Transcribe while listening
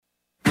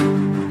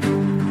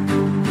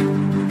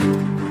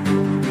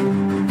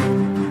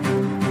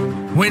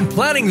When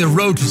planning the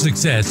road to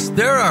success,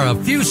 there are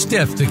a few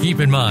steps to keep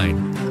in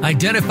mind.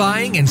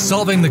 Identifying and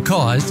solving the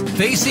cause,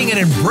 facing and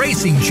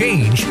embracing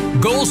change,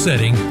 goal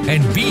setting,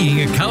 and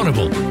being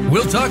accountable.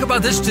 We'll talk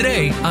about this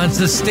today on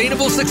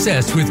Sustainable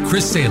Success with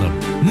Chris Salem.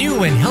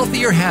 New and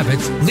healthier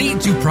habits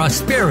lead to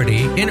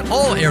prosperity in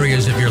all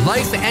areas of your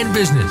life and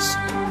business.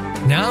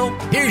 Now,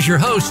 here's your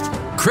host,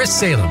 Chris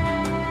Salem.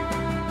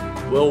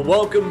 Well,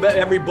 welcome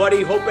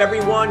everybody. Hope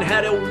everyone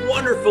had a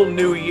wonderful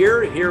new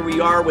year. Here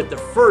we are with the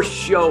first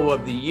show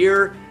of the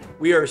year.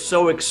 We are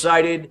so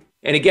excited.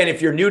 And again,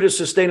 if you're new to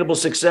Sustainable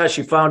Success,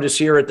 you found us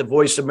here at the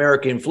Voice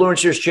America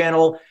Influencers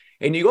channel.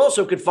 And you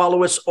also could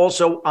follow us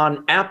also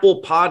on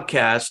Apple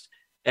Podcast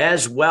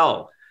as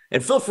well.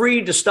 And feel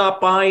free to stop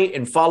by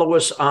and follow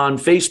us on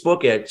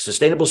Facebook at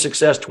Sustainable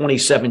Success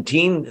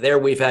 2017. There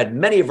we've had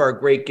many of our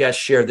great guests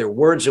share their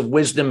words of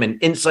wisdom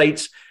and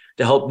insights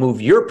to help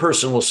move your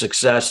personal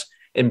success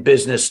in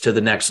business to the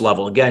next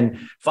level.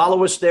 Again,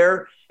 follow us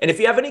there. And if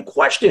you have any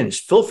questions,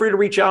 feel free to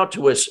reach out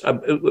to us.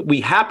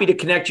 We're happy to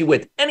connect you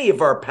with any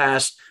of our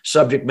past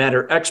subject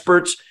matter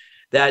experts.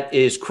 That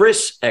is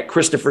Chris at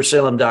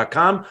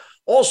ChristopherSalem.com.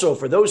 Also,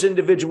 for those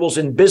individuals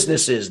and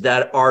businesses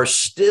that are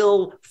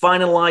still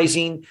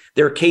finalizing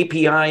their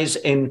KPIs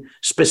and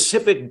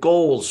specific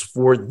goals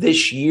for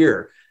this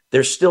year,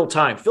 there's still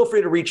time. Feel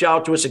free to reach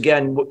out to us.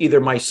 Again, either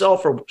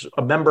myself or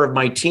a member of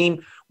my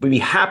team. We'd be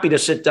happy to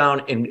sit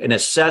down and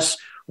assess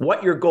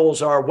what your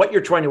goals are, what you're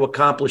trying to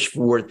accomplish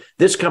for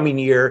this coming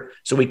year,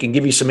 so we can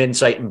give you some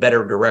insight and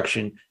better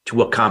direction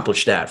to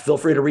accomplish that. Feel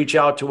free to reach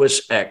out to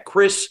us at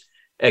Chris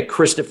at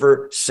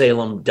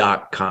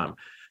ChristopherSalem.com.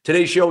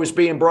 Today's show is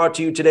being brought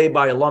to you today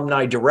by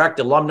Alumni Direct.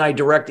 Alumni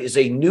Direct is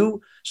a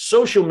new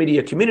social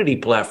media community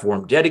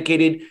platform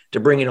dedicated to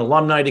bringing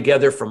alumni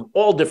together from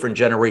all different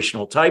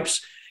generational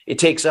types. It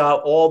takes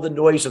out all the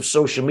noise of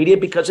social media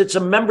because it's a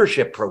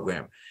membership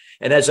program.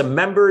 And as a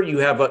member, you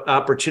have an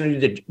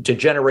opportunity to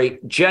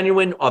generate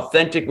genuine,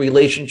 authentic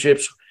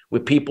relationships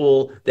with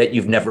people that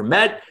you've never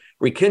met,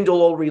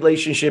 rekindle old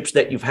relationships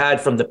that you've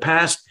had from the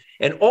past.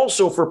 And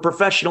also for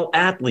professional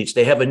athletes,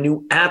 they have a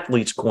new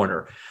athletes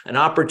corner, an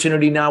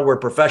opportunity now where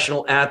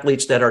professional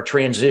athletes that are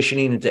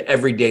transitioning into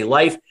everyday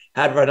life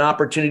have an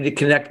opportunity to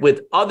connect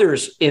with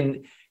others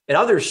in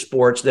other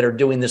sports that are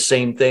doing the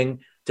same thing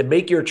to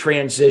make your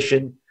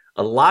transition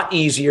a lot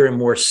easier and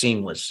more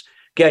seamless.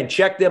 Again,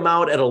 check them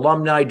out at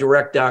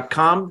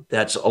alumnidirect.com.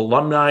 That's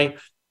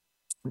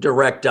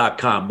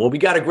alumnidirect.com. Well, we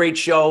got a great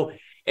show,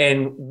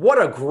 and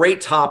what a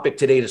great topic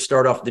today to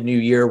start off the new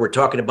year. We're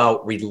talking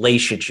about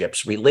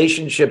relationships.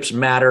 Relationships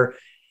matter,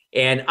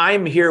 and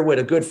I'm here with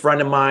a good friend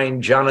of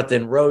mine,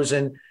 Jonathan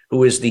Rosen,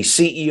 who is the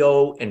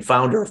CEO and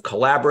founder of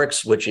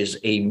Collabrix, which is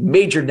a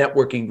major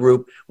networking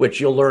group,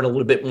 which you'll learn a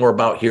little bit more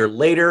about here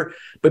later.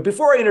 But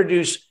before I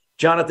introduce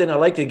Jonathan, I'd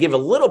like to give a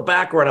little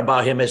background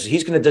about him as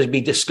he's going to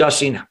be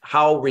discussing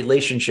how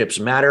relationships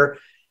matter.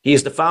 He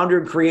is the founder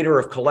and creator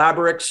of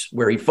Collabrix,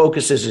 where he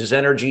focuses his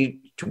energy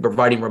to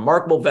providing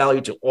remarkable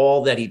value to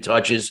all that he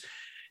touches.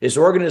 His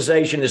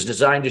organization is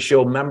designed to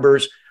show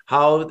members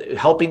how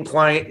helping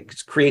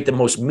clients create the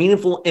most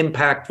meaningful,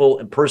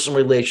 impactful, and personal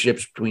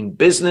relationships between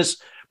business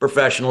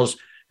professionals,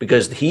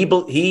 because the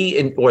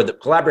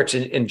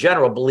Collabrix in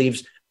general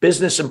believes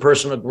business and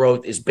personal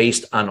growth is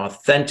based on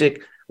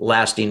authentic,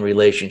 lasting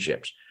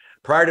relationships.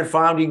 Prior to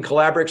founding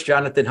Collabrix,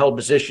 Jonathan held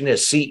position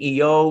as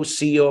CEO,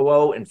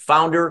 COO, and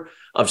founder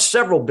of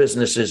several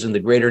businesses in the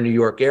greater New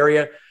York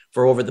area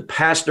for over the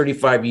past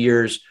 35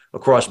 years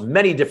across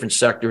many different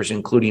sectors,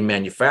 including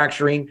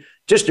manufacturing,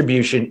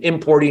 distribution,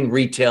 importing,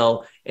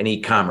 retail, and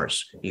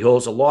e-commerce. He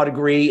holds a law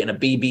degree and a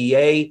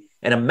BBA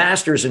and a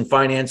master's in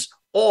finance,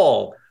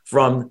 all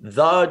from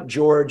the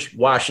George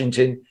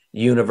Washington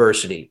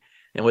University.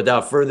 And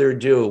without further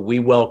ado, we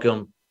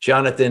welcome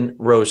Jonathan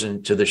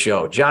Rosen to the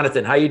show.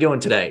 Jonathan, how are you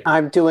doing today?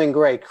 I'm doing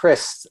great.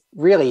 Chris,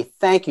 really,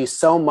 thank you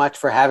so much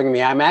for having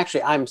me.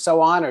 I'm so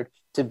honored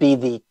to be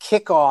the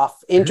kickoff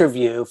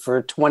interview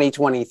for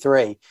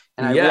 2023.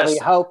 And I really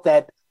hope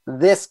that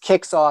this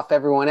kicks off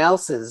everyone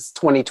else's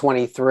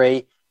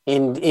 2023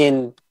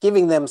 in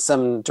giving them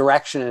some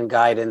direction and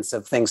guidance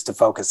of things to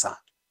focus on.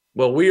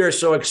 Well, we are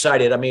so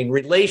excited. I mean,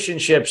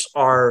 relationships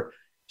are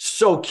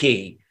so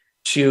key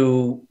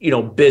to,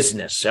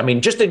 business. I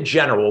mean, just in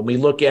general, when we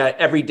look at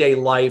everyday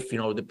life,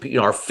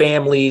 our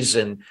families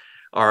and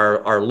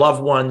our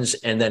loved ones,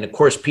 and then of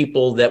course,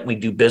 people that we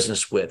do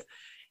business with.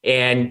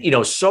 And,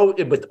 so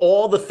with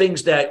all the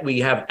things that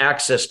we have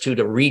access to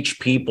reach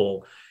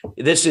people,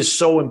 this is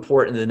so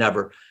important than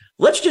ever.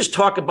 Let's just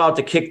talk about,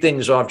 to kick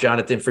things off,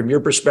 Jonathan, from your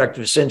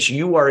perspective, since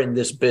you are in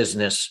this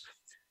business,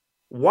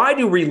 why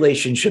do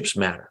relationships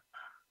matter?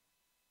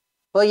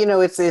 Well,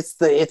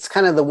 it's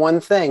kind of the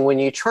one thing when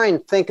you try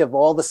and think of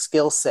all the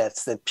skill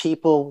sets that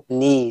people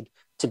need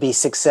to be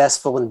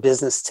successful in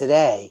business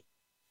today.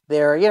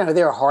 There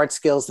are hard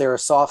skills, there are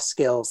soft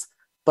skills,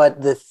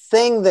 but the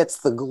thing that's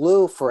the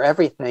glue for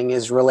everything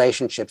is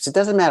relationships. It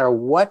doesn't matter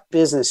what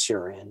business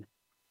you're in.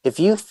 If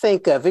you're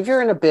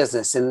in a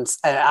business and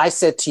I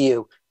said to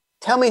you,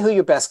 tell me who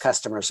your best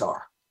customers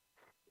are.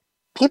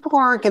 people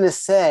aren't going to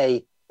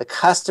say the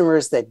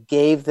customers that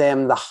gave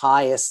them the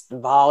highest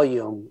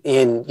volume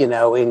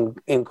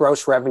in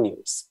gross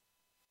revenues.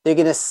 They're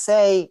going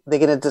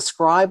to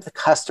describe the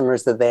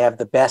customers that they have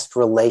the best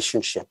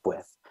relationship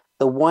with,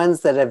 the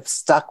ones that have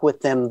stuck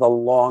with them the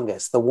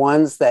longest, the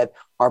ones that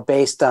are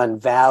based on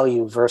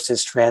value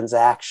versus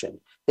transaction.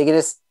 They're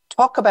going to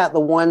talk about the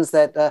ones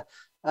that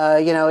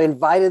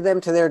invited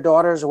them to their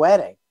daughter's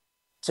wedding,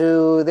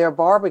 to their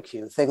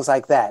barbecue, things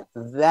like that.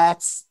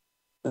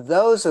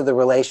 Those are the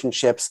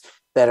relationships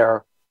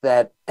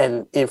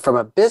and from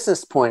a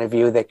business point of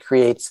view, that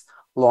creates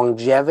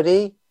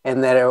longevity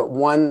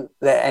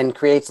and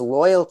creates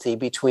loyalty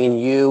between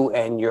you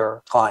and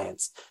your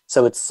clients.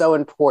 So it's so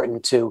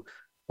important to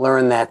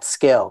learn that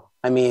skill.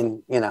 I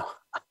mean,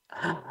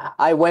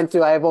 I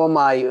have all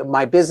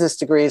my business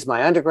degrees,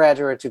 my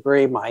undergraduate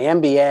degree, my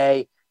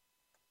MBA.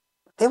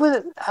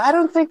 I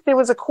don't think there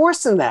was a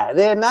course in that.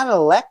 They're not an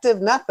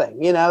elective, nothing.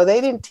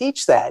 They didn't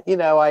teach that.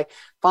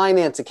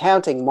 Finance,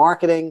 accounting,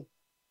 marketing.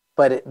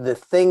 But the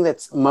thing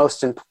that's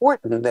most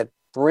important, that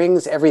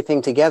brings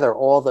everything together,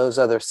 all those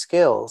other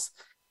skills,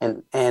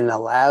 and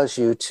allows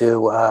you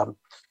to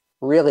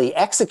really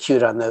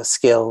execute on those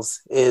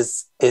skills,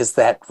 is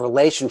that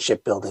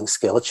relationship building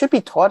skill. It should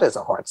be taught as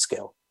a hard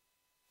skill.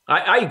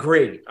 I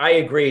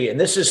agree. And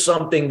this is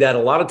something that a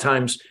lot of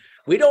times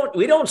we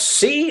don't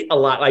see a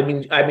lot. I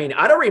mean,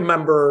 I don't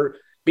remember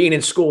being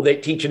in school, they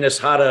teaching us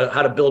how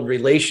to build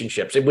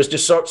relationships. It was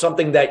just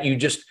something that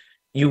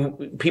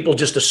people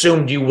just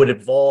assumed you would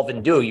evolve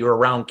and do. You're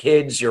around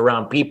kids, you're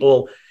around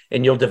people,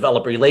 and you'll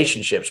develop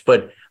relationships.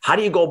 But how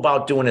do you go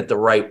about doing it the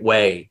right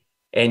way?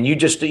 And you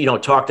just,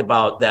 talked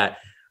about that.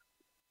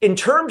 In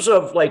terms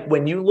of like,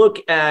 when you look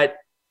at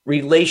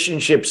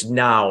relationships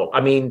now,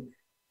 I mean,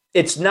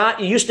 it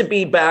used to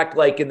be back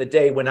like in the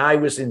day when I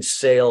was in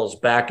sales,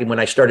 back when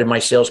I started my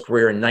sales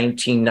career in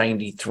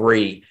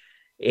 1993.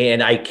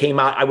 And I came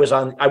out, I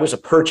was a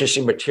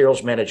purchasing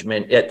materials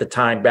management at the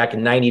time, back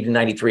in 90 to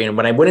 93. And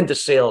when I went into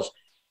sales,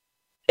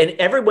 and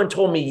everyone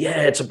told me,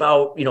 yeah, it's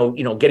about,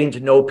 getting to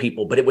know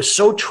people, but it was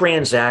so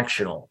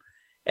transactional.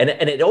 And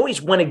it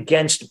always went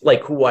against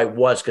like who I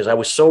was, because I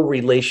was so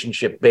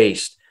relationship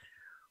based.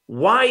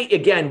 Why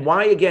again,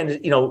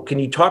 can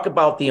you talk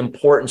about the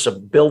importance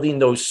of building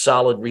those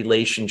solid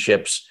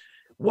relationships,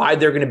 why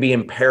they're going to be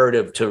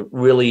imperative to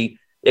really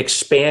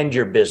expand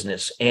your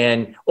business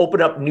and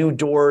open up new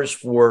doors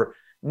for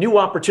new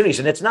opportunities?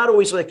 And it's not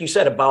always, like you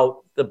said,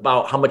 about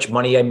how much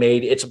money I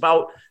made. It's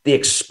about the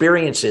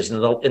experiences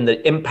and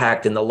the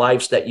impact and the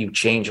lives that you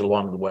change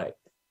along the way.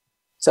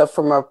 So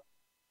from a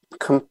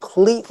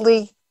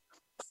completely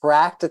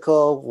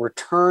practical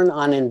return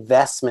on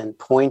investment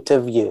point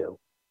of view,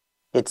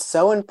 it's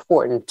so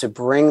important to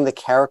bring the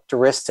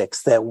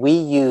characteristics that we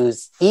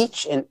use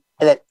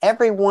that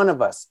every one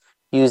of us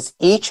use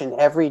each and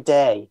every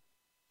day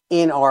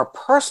in our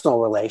personal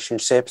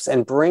relationships,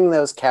 and bring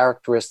those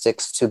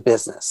characteristics to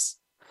business.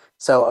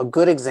 So a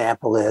good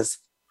example is,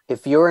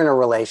 if you're in a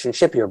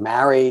relationship, you're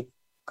married,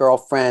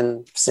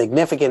 girlfriend,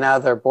 significant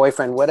other,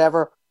 boyfriend,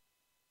 whatever,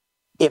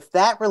 if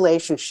that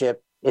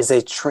relationship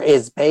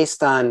is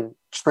based on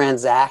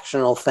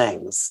transactional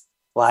things,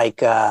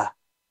 like,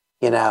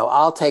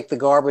 I'll take the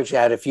garbage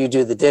out if you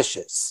do the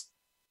dishes,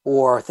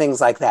 or things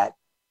like that.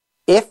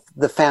 If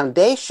the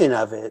foundation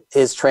of it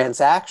is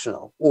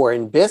transactional, or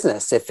in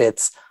business, if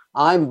it's,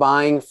 I'm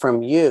buying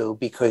from you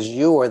because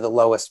you are the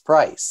lowest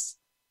price.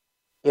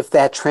 If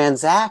that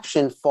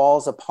transaction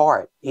falls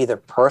apart, either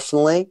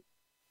personally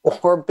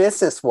or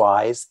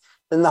business-wise,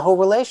 then the whole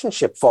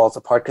relationship falls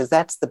apart, because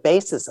that's the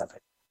basis of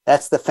it.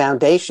 That's the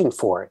foundation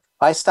for it.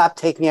 If I stop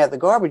taking out the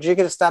garbage, you're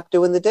going to stop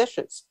doing the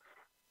dishes.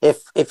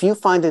 If you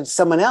find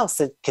someone else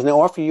that can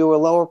offer you a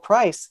lower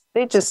price,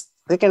 they're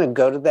going to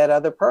go to that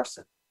other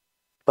person.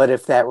 But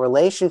if that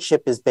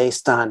relationship is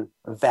based on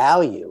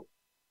value,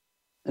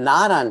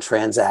 not on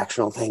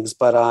transactional things,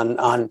 but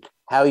on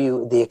how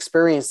the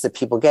experience that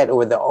people get,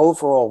 or the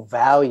overall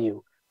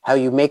value, how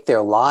you make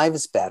their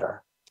lives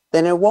better,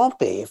 then it won't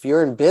be. If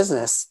you're in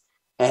business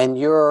and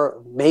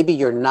maybe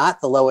you're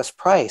not the lowest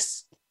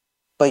price,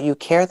 but you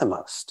care the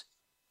most,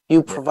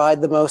 you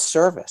provide the most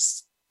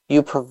service,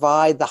 you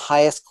provide the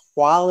highest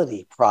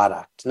quality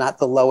product, not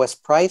the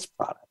lowest price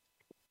product,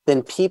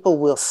 then people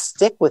will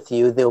stick with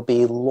you. There'll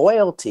be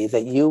loyalty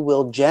that you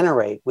will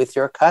generate with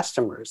your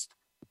customers,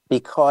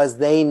 because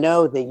they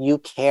know that you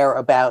care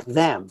about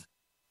them,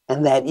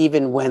 and that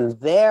even when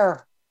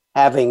they're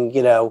having,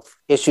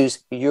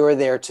 issues, you're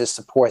there to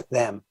support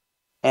them.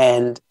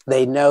 And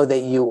they know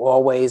that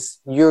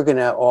you're going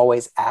to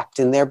always act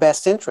in their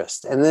best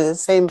interest. And the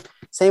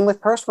same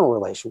with personal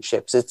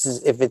relationships.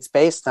 If it's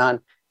based on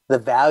the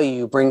value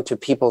you bring to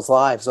people's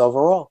lives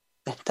overall,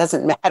 it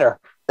doesn't matter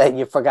that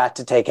you forgot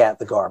to take out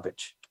the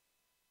garbage.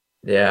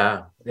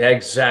 Yeah,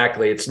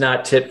 exactly. It's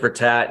not tit for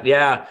tat.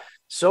 Yeah.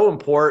 So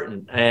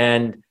important.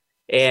 And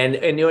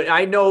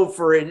I know,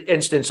 for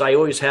instance, I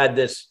always had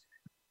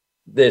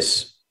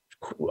this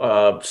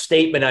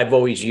statement I've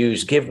always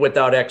used: give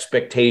without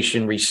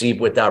expectation, receive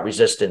without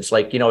resistance.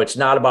 Like, it's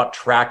not about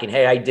tracking,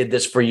 hey, I did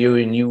this for you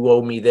and you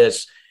owe me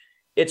this.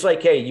 It's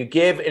like, hey, you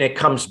give and it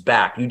comes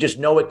back. You just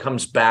know it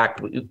comes back.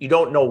 You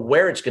don't know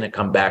where it's going to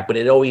come back, but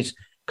it always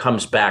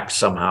comes back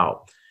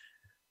somehow.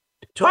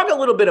 Talk a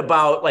little bit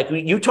about, like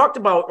you talked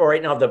about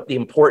right now, the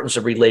importance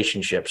of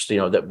relationships,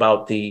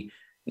 about the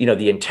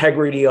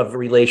integrity of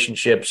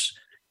relationships,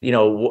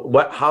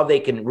 how they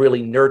can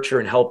really nurture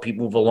and help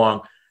people move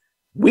along.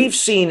 We've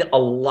seen a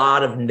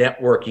lot of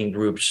networking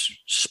groups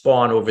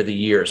spawn over the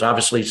years.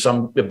 Obviously,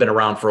 some have been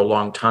around for a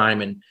long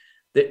time, and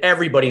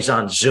everybody's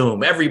on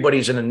Zoom.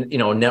 Everybody's in a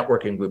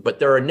networking group, but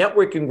there are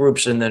networking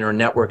groups and then there are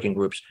networking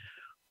groups.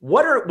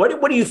 What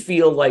do you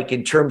feel like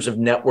in terms of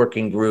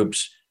networking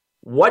groups?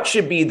 What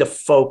should be the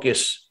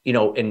focus,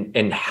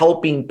 in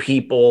helping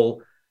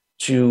people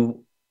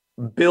to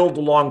build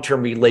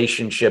long-term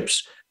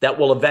relationships that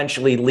will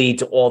eventually lead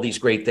to all these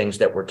great things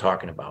that we're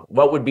talking about?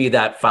 What would be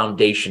that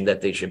foundation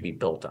that they should be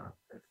built on?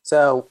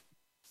 So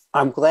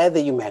I'm glad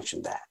that you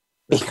mentioned that,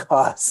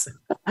 because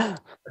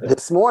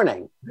this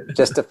morning,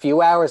 just a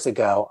few hours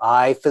ago,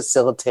 I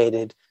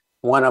facilitated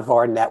one of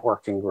our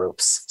networking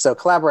groups. So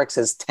Collaborex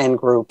has 10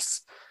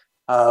 groups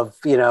of,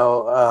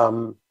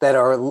 that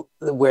are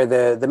where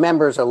the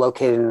members are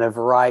located in a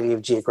variety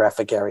of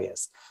geographic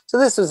areas. So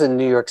this was a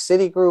New York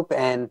City group,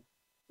 and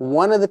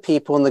one of the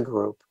people in the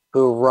group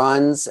who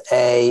runs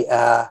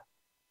a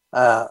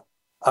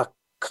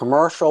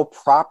commercial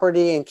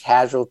property and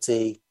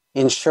casualty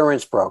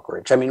insurance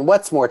brokerage. I mean,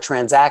 what's more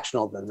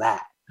transactional than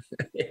that?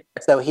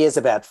 So he has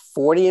about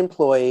 40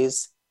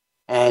 employees,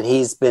 and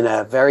he's been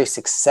a very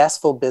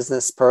successful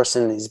business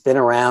person. He's been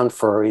around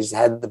he's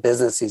had the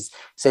business. He's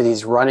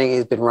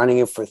been running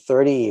it for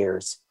 30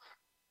 years.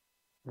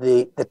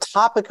 The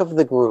topic of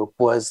the group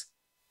was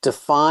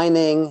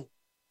defining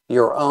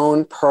your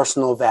own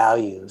personal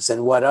values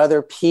and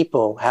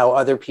how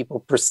other people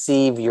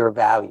perceive your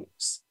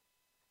values.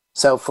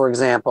 So, for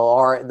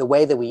example, the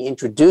way that we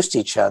introduced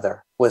each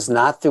other was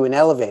not through an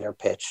elevator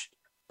pitch,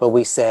 but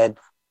we said,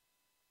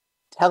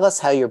 tell us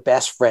how your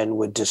best friend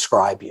would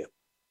describe you.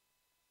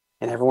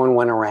 And everyone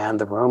went around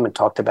the room and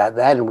talked about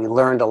that. And we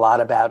learned a lot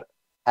about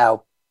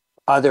how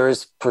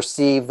others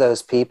perceive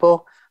those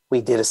people. We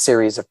did a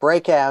series of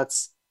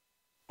breakouts.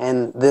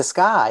 And this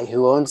guy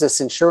who owns this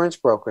insurance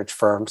brokerage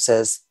firm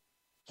says,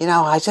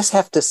 I just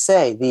have to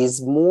say,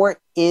 these more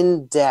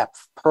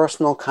in-depth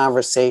personal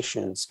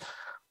conversations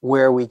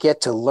where we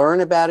get to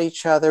learn about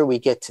each other, we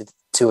get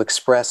to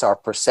express our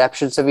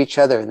perceptions of each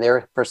other and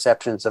their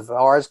perceptions of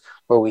ours,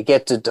 where we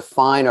get to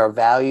define our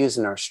values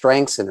and our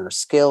strengths and our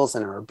skills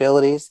and our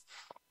abilities.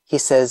 He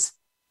says,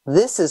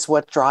 this is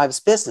what drives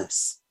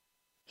business.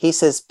 He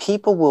says,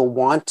 people will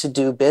want to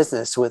do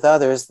business with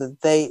others that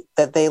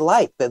they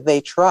like, that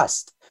they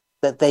trust,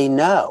 that they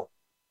know.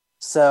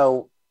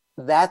 So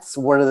that's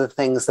one of the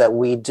things that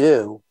we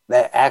do,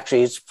 that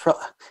actually it's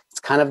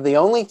kind of the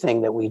only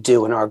thing that we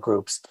do in our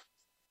groups,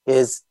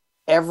 is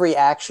every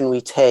action we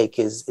take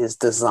is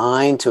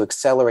designed to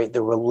accelerate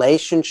the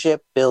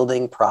relationship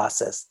building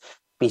process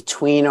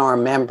between our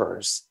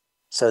members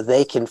so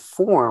they can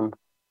form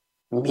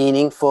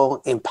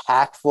meaningful,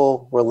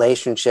 impactful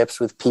relationships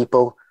with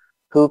people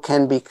who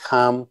can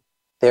become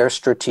their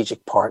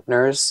strategic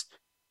partners,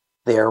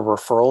 their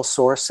referral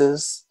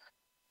sources,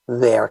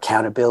 their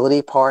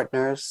accountability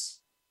partners,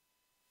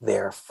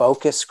 their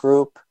focus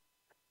group,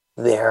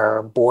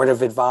 their board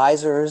of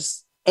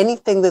advisors,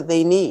 anything that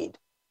they need.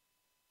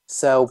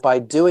 So by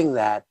doing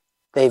that,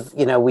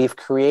 we've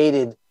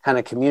created kind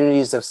of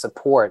communities of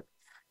support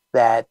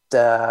that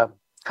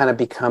kind of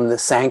become the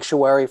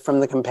sanctuary from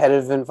the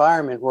competitive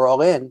environment we're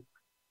all in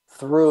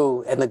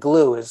and the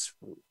glue is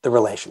the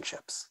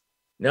relationships.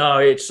 No,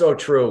 it's so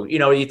true.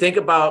 You think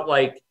about,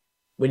 like,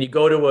 when you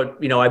go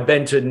to I've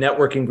been to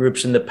networking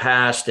groups in the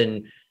past,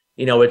 and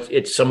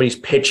it's somebody's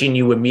pitching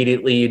you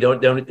immediately. They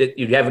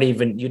don't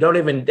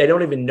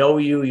even know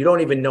you. You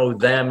don't even know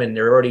them, and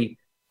they're already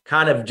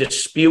kind of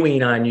just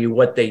spewing on you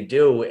what they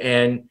do.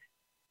 And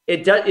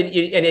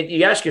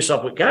you ask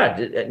yourself, well, God,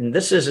 and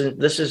this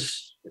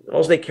is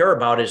all they care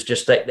about is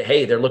just that,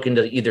 hey, they're looking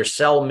to either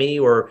sell me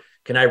or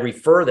can I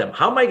refer them?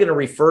 How am I going to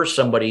refer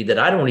somebody that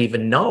I don't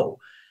even know?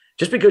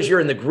 Just because you're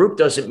in the group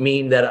doesn't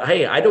mean that,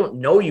 hey, I don't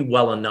know you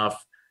well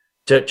enough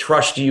to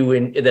trust you,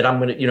 and that I'm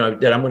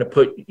going to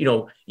put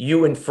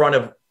you in front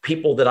of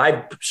people that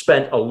I've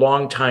spent a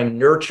long time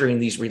nurturing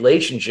these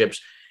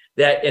relationships.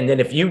 And then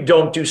if you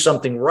don't do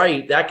something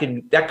right,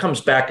 that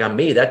comes back on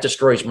me. That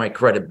destroys my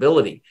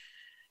credibility.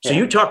 So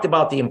you talked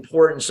about the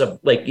importance of,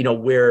 like,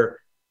 where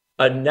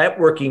a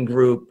networking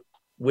group,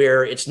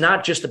 where it's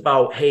not just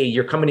about, hey,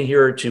 you're coming in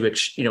here to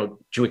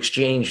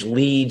exchange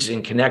leads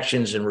and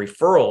connections and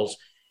referrals.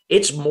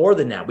 It's more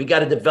than that. We got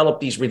to develop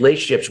these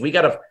relationships. We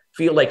got to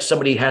feel like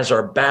somebody has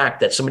our back,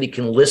 that somebody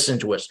can listen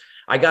to us.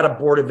 I got a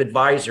board of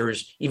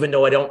advisors, even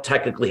though I don't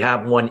technically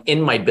have one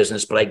in my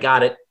business, but I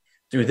got it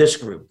through this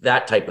group,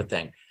 that type of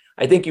thing.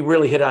 I think you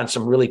really hit on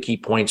some really key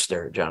points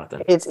there,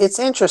 Jonathan. It's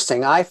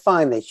interesting. I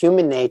find that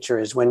human nature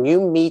is, when you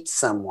meet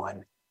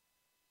someone,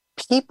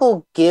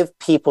 people give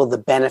people the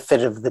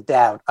benefit of the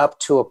doubt up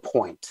to a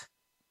point.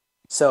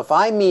 So if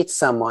I meet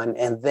someone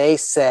and they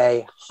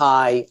say,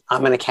 "Hi,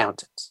 I'm an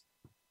accountant,"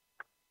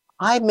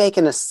 I make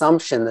an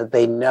assumption that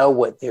they know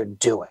what they're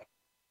doing.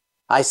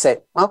 I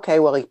say, "Okay,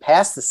 well, he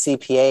passed the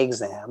CPA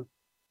exam,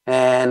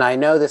 and I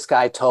know this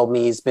guy told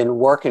me he's been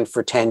working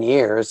for 10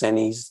 years and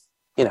he's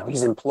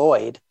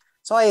employed.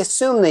 So I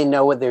assume they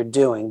know what they're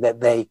doing, that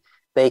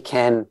they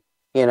can,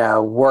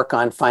 work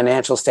on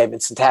financial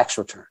statements and tax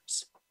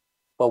returns.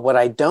 But what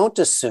I don't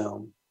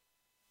assume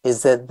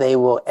is that they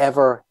will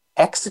ever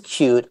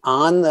execute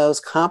on those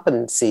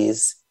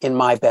competencies in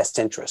my best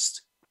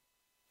interest."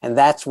 And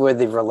that's where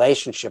the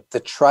relationship, the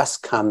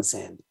trust comes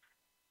in.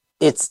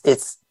 It's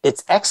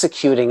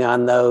executing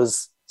on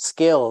those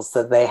skills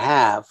that they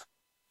have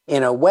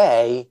in a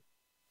way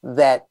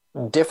that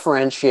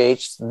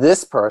differentiates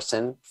this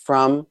person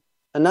from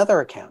another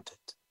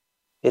accountant.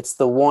 It's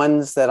the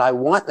ones that I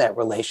want that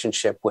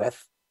relationship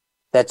with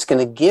that's going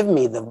to give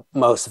me the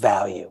most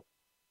value.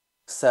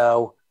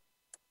 So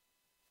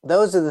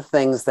those are the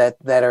things that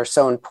are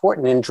so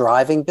important in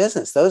driving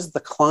business. Those are the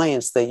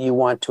clients that you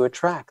want to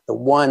attract, the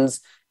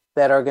ones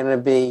that are going to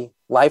be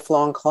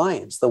lifelong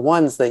clients, the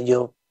ones that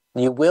you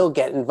will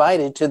get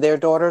invited to their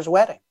daughter's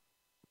wedding.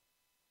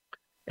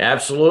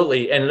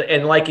 Absolutely.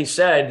 And like you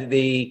said,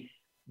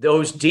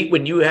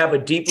 when you have a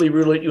deeply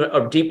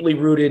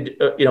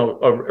rooted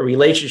a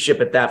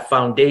relationship at that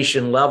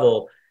foundation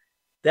level,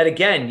 that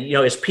again,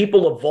 as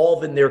people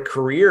evolve in their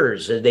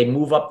careers, as they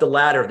move up the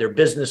ladder, their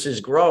businesses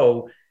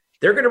grow,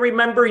 they're going to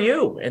remember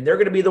you, and they're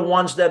going to be the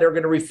ones that are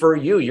going to refer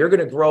you. You're going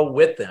to grow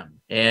with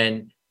them.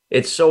 And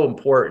it's so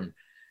important.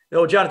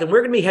 Jonathan,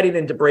 we're going to be heading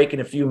into break in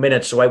a few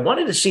minutes. So I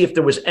wanted to see if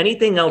there was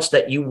anything else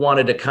that you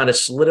wanted to kind of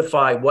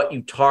solidify what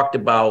you talked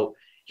about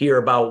here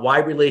about why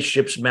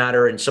relationships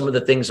matter and some of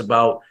the things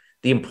about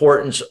the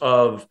importance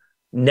of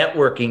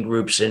networking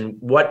groups and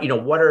what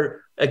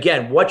are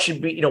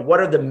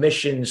the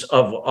missions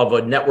of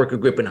a networking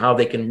group and how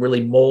they can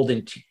really mold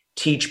and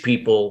teach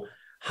people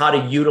how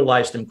to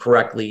utilize them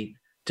correctly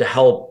to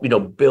help,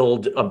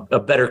 build a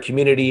better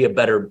community, a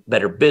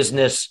better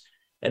business.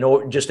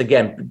 And just,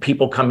 again,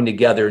 people coming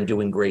together and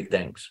doing great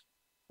things.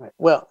 Right.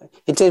 Well,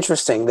 it's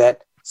interesting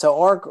that, so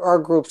our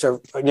groups are,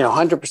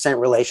 100%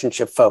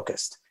 relationship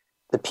focused.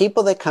 The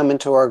people that come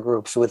into our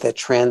groups with a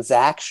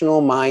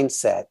transactional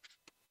mindset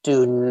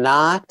do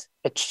not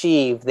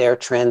achieve their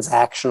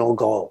transactional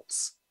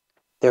goals.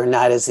 They're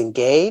not as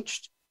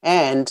engaged,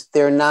 and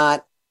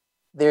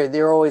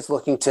they're always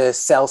looking to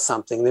sell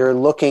something. They're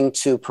looking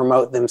to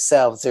promote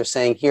themselves. They're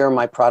saying, "Here are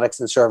my products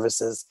and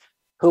services.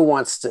 Who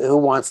wants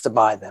to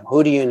buy them?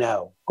 Who do you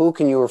know? Who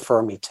can you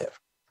refer me to?"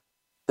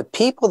 The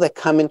people that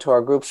come into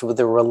our groups with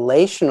a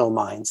relational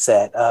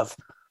mindset of,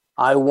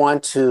 I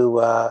want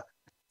to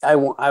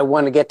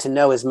get to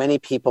know as many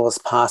people as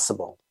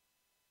possible.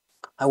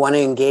 I want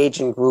to engage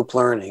in group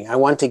learning. I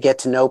want to get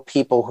to know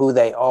people, who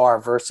they are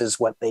versus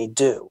what they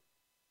do.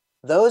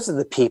 Those are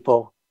the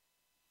people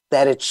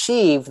that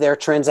achieve their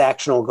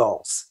transactional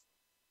goals.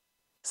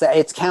 So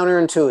it's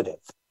counterintuitive.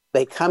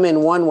 They come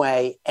in one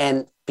way,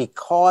 and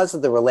because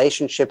of the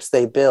relationships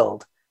they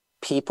build,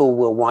 people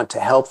will want to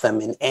help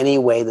them in any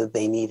way that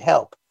they need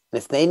help. And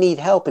if they need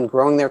help in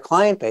growing their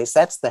client base,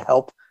 that's the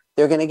help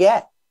they're going to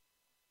get.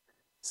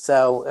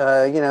 So,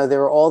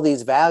 there are all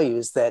these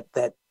values that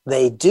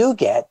they do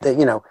get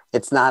that,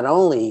 it's not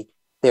only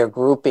their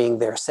grouping,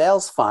 their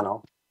sales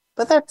funnel,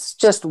 but that's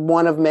just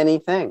one of many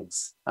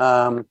things.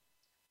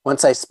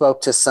 Once I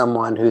spoke to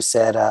someone who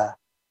said, there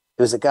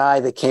was a guy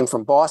that came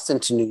from Boston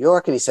to New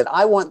York, and he said,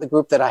 "I want the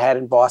group that I had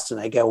in Boston."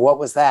 I go, "What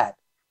was that?"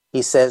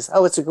 He says,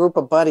 "Oh, it's a group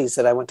of buddies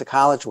that I went to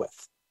college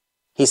with."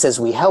 He says,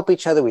 "We help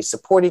each other, we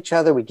support each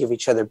other, we give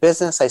each other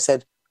business." I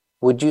said,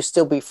 "Would you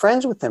still be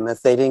friends with them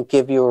if they didn't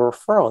give you a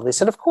referral?" They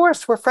said, "Of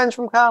course, we're friends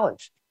from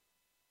college."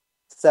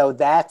 So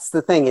that's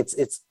the thing.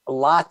 It's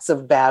lots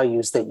of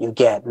values that you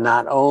get,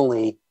 not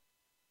only.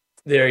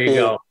 There you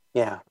go.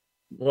 Yeah.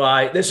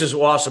 Well, this is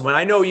awesome. And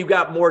I know you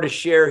got more to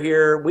share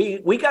here.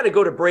 We got to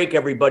go to break,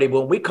 everybody.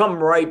 When we come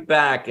right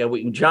back,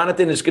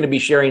 Jonathan is going to be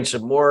sharing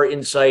some more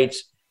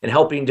insights and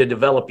helping to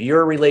develop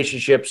your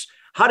relationships,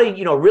 how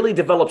to, really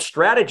develop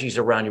strategies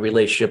around your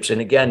relationships.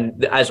 And again,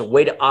 as a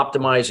way to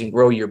optimize and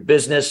grow your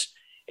business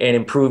and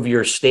improve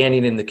your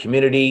standing in the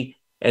community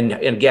and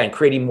again,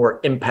 creating more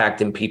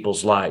impact in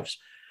people's lives.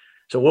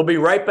 So we'll be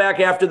right back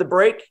after the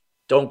break.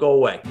 Don't go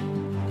away.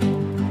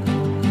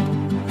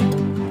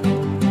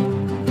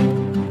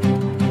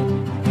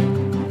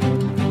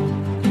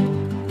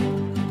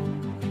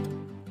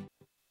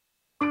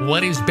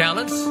 What is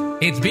balance?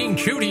 It's being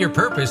true to your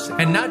purpose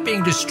and not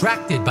being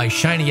distracted by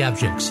shiny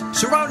objects.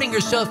 Surrounding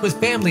yourself with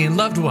family and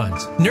loved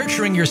ones.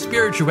 Nurturing your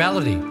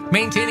spirituality.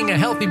 Maintaining a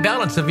healthy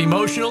balance of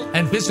emotional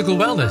and physical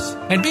wellness.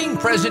 And being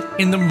present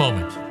in the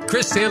moment.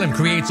 Chris Salem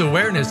creates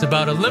awareness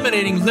about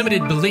eliminating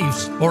limited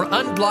beliefs or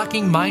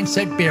unblocking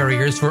mindset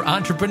barriers for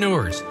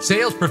entrepreneurs,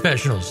 sales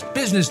professionals,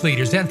 business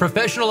leaders, and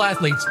professional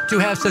athletes to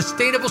have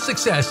sustainable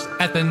success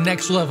at the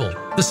next level.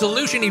 The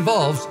solution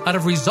evolves out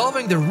of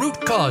resolving the root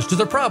cause to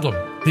the problem.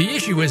 The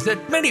issue is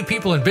that many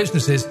people and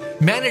businesses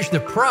manage the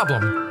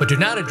problem but do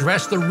not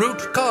address the root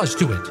cause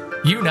to it.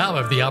 You now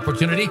have the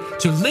opportunity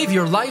to live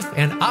your life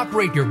and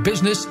operate your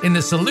business in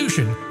the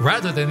solution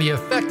rather than the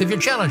effect of your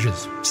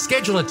challenges.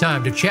 Schedule a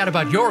time to chat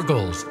about your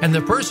goals and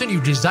the person you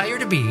desire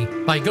to be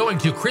by going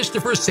to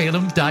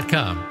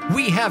ChristopherSalem.com.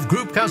 We have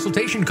group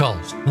consultation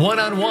calls,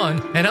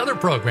 one-on-one, and other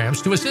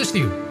programs to assist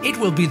you. It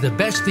will be the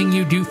best thing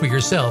you do for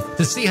yourself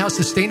to see how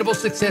sustainable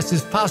success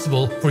is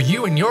possible for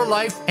you in your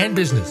life and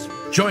business.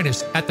 Join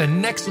us at the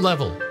next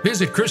level.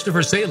 Visit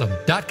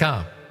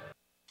ChristopherSalem.com.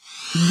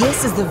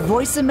 This is the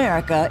Voice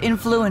America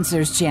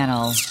Influencers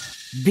Channel.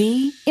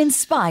 Be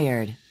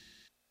inspired.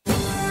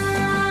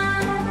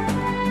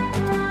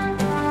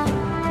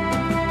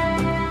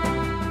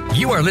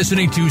 You are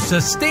listening to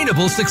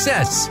Sustainable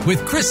Success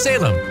with Chris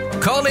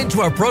Salem. Call into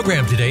our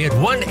program today at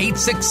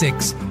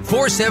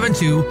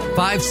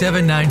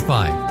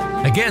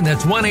 1-866-472-5795. Again,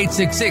 that's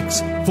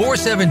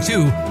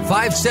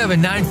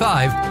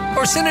 1-866-472-5795.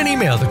 Or send an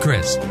email to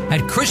Chris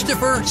at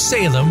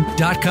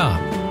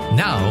ChristopherSalem.com.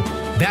 Now,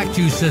 back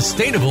to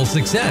Sustainable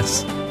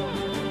Success.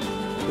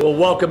 Well,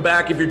 welcome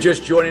back. If you're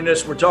just joining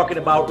us, we're talking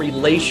about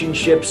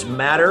relationships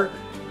matter.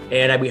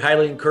 And we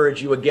highly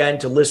encourage you again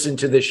to listen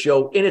to this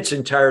show in its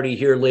entirety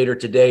here later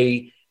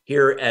today,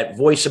 here at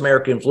Voice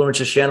America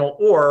Influencers Channel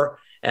or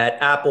at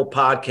Apple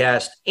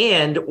Podcast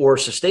and or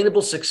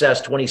Sustainable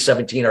Success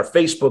 2017, our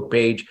Facebook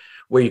page,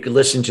 where you can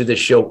listen to this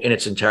show in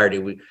its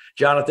entirety.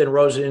 Jonathan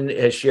Rosen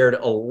has shared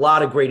a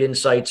lot of great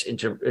insights in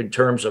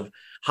terms of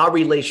how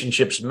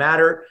relationships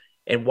matter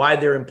and why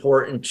they're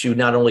important to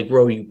not only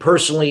grow you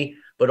personally,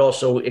 but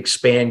also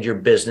expand your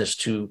business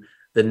to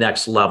the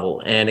next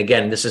level. And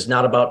again, this is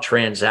not about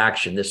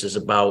transaction. This is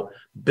about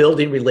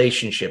building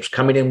relationships,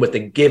 coming in with a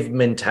give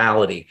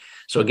mentality.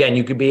 So again,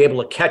 you could be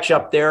able to catch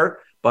up there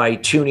by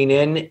tuning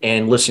in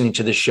and listening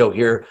to the show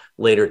here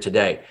later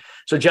today.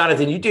 So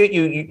Jonathan,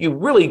 you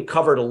really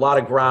covered a lot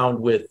of ground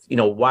with,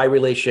 why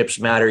relationships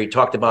matter. You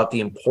talked about the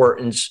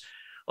importance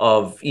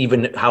of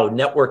even how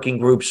networking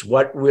groups,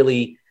 what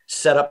really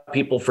set up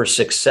people for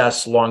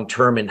success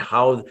long-term and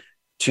how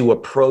to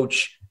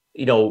approach,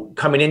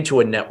 coming into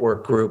a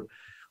network group.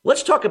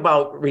 Let's talk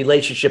about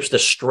relationships, the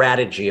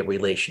strategy of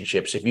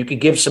relationships. If you could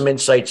give some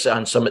insights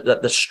on some of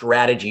the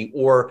strategy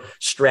or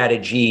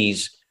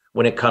strategies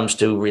when it comes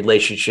to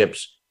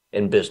relationships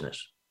in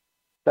business.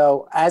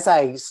 So as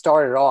I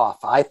started off,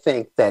 I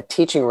think that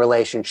teaching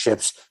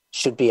relationships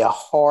should be a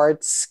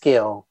hard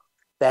skill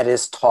that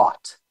is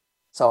taught.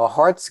 So a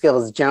hard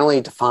skill is generally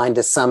defined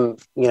as some,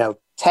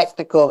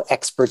 technical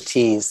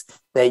expertise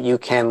that you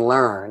can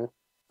learn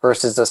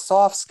versus a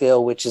soft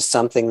skill, which is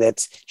something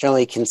that's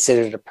generally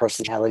considered a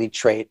personality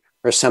trait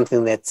or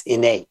something that's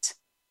innate.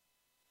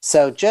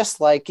 So just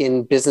like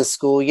in business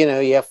school, you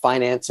have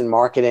finance and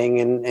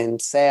marketing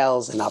and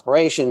sales and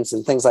operations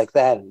and things like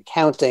that and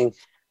accounting.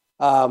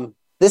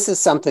 This is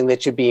something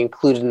that should be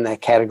included in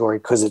that category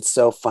because it's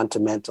so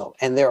fundamental.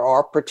 And there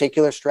are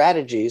particular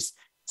strategies,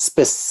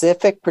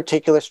 specific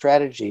particular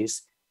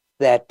strategies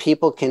that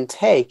people can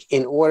take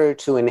in order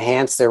to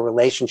enhance their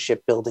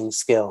relationship building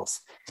skills.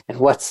 And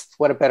what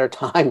a better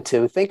time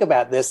to think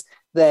about this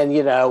than,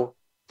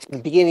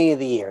 beginning of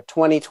the year,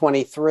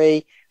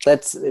 2023.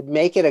 Let's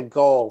make it a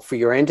goal for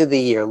your end of the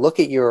year.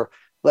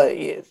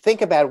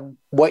 Think about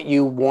what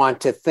you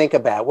want to think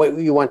about, what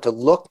you want to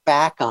look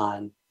back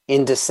on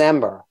in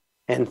December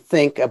and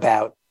think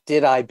about,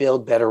 did I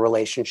build better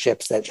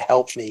relationships that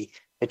help me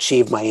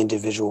achieve my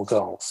individual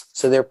goals?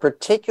 So there are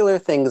particular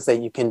things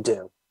that you can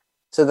do.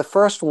 So the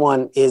first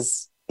one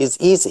is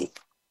easy.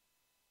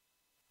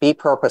 Be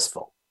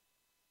purposeful.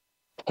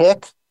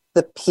 Pick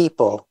the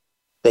people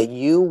that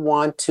you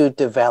want to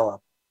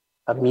develop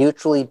a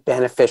mutually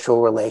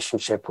beneficial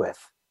relationship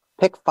with.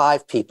 Pick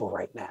 5 people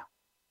right now.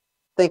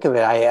 Think of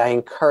it. I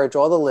encourage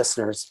all the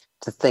listeners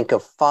to think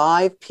of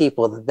 5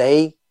 people that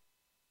they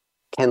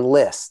can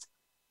list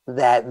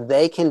that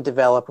they can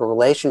develop a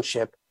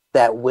relationship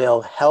that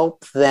will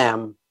help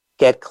them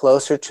get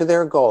closer to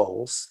their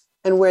goals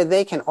and where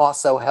they can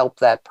also help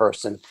that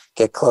person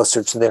get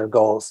closer to their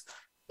goals.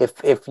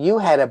 If you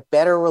had a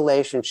better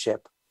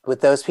relationship with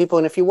those people,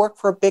 and if you work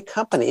for a big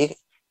company,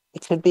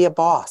 it could be a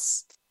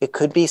boss. It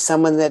could be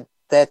someone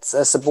that's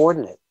a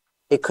subordinate.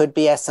 It could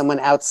be someone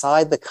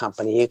outside the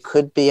company. It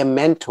could be a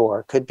mentor.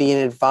 It could be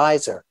an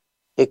advisor.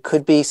 It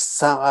could be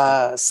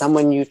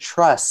someone you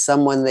trust,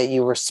 someone that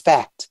you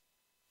respect.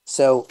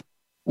 So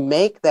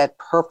make that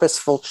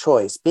purposeful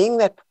choice.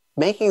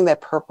 Making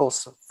that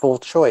purposeful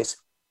choice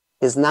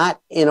is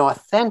not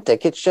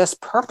inauthentic. It's just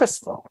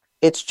purposeful.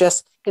 It's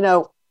just,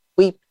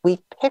 we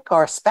pick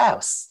our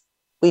spouse.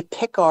 We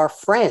pick our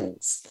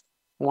friends.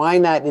 Why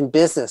not in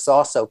business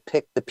also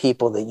pick the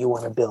people that you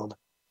want to build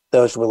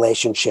those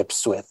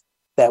relationships with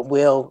that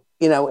will,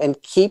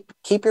 and keep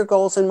your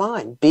goals in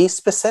mind. Be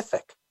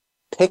specific.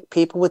 Pick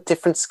people with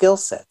different skill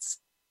sets.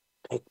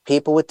 Pick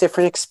people with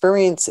different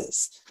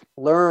experiences.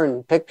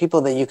 Pick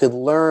people that you could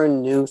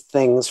learn new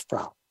things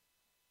from.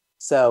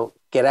 So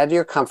get out of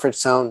your comfort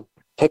zone,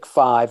 pick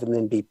 5, and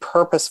then be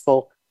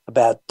purposeful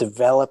about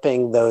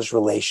developing those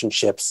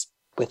relationships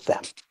with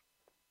them.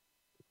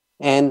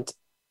 And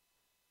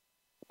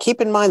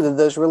keep in mind that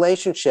those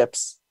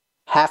relationships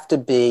have to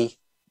be,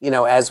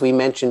 as we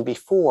mentioned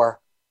before,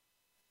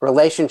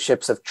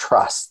 relationships of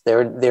trust.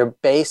 They're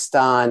based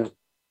on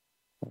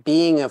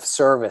being of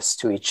service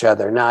to each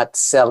other, not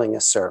selling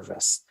a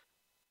service.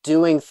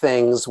 Doing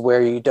things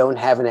where you don't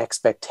have an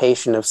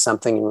expectation of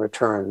something in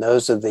return.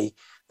 Those are the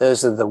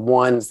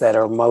ones that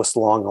are most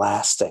long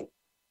lasting.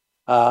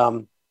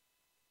 Building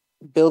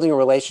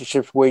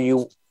relationships where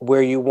you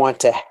want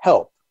to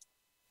help,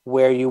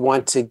 where you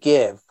want to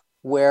give,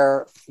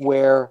 where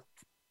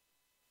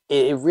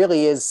it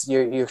really is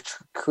you're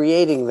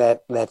creating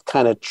that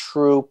kind of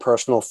true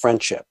personal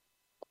friendship.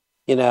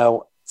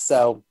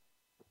 So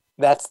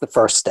that's the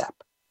first step.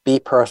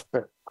 Be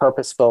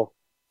purposeful.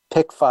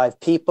 Pick 5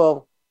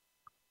 people.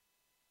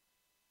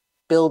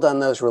 Build on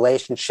those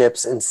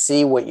relationships and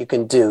see what you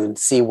can do and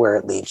see where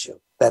it leads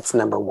you. That's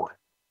number 1.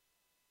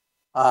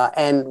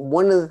 And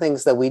one of the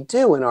things that we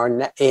do in our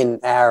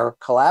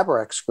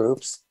Collaborex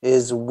groups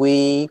is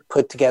we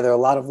put together a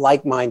lot of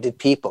like-minded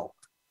people.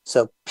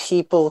 So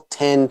people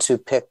tend to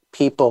pick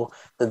people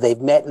that they've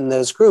met in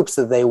those groups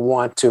that they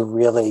want to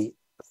really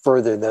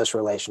further those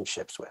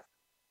relationships with.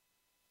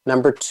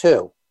 Number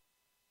 2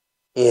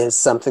 is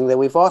something that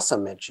we've also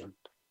mentioned.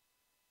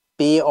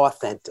 Be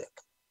authentic.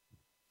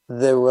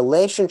 The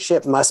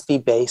relationship must be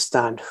based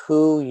on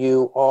who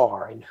you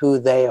are and who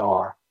they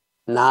are,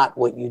 not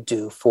what you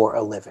do for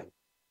a living.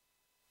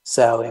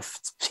 So if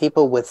it's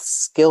people with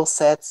skill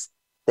sets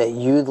that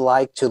you'd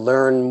like to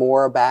learn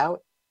more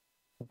about,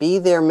 be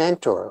their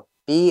mentor,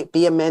 be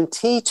a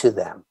mentee to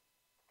them.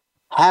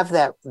 Have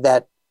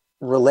that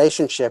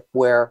relationship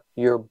where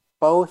you're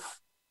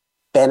both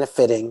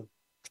benefiting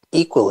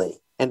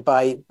equally. And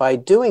by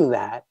doing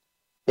that,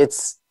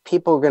 it's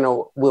people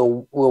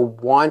will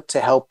want to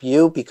help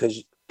you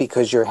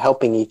because you're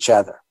helping each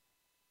other.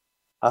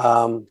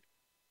 And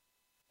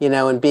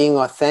being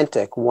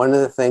authentic, one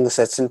of the things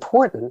that's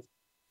important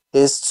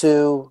is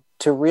to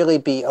really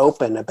be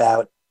open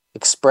about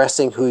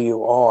expressing who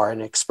you are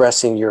and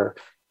expressing your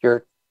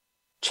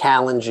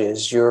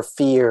challenges, your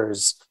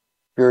fears,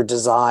 your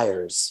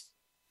desires,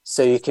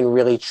 so you can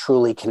really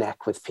truly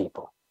connect with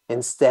people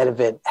instead of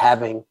it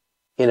having,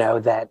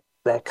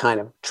 that kind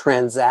of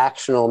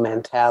transactional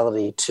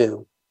mentality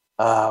to,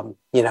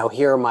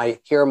 here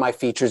are my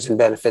features and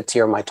benefits,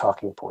 here are my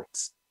talking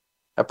points.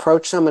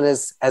 Approach someone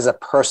as a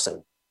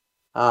person.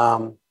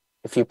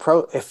 If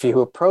you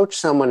approach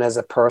someone as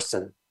a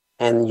person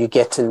and you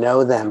get to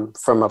know them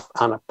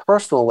on a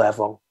personal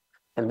level,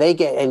 and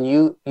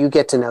you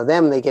get to know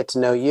them, they get to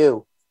know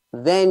you,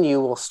 then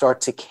you will start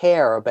to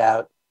care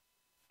about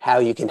how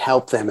you can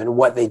help them and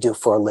what they do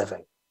for a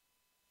living.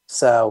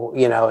 So,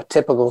 a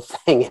typical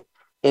thing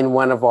in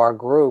one of our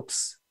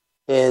groups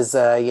is,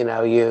 I'll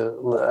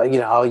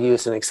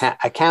use an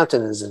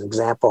accountant as an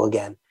example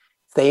again.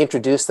 If they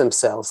introduce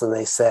themselves and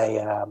they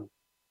say,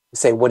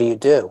 what do you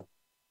do?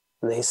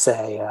 And they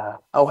say,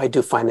 I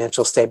do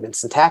financial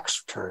statements and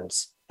tax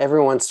returns.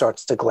 Everyone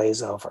starts to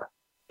glaze over.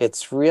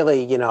 It's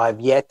really, I've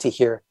yet to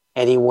hear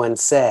anyone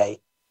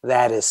say,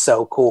 that is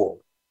so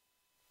cool.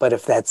 But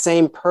if that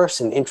same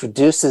person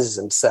introduces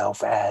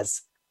himself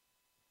as,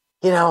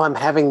 I'm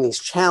having these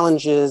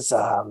challenges,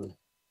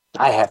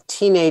 I have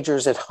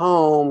teenagers at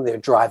home, they're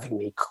driving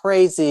me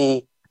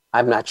crazy,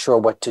 I'm not sure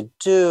what to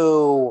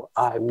do,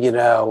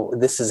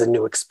 this is a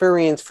new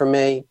experience for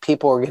me,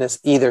 people are going to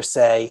either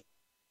say,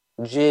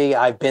 gee,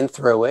 I've been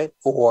through it,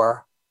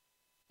 or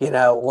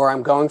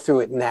I'm going through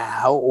it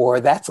now, or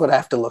that's what I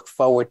have to look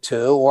forward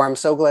to, or I'm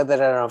so glad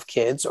that I don't have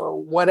kids, or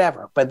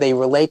whatever. But they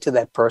relate to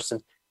that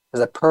person as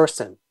a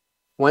person.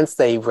 Once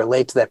they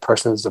relate to that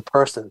person as a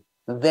person,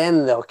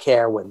 then they'll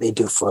care what they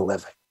do for a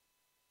living.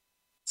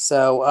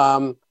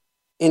 So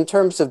in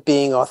terms of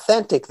being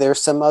authentic,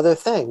 there's some other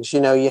things.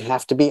 You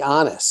have to be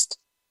honest.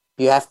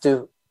 You have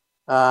to,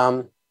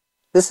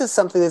 this is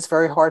something that's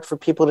very hard for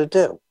people to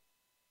do,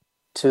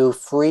 to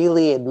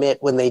freely admit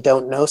when they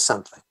don't know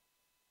something.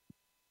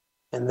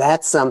 And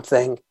that's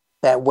something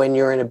that when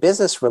you're in a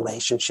business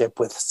relationship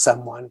with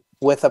someone,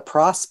 with a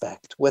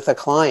prospect, with a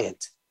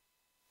client,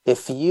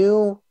 if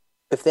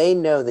they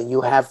know that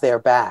you have their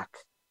back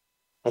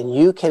and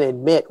you can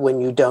admit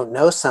when you don't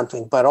know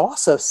something, but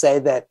also say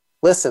that,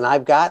 listen,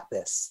 I've got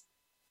this.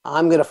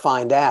 I'm going to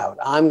find out.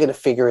 I'm going to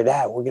figure it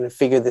out. We're going to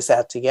figure this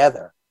out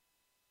together.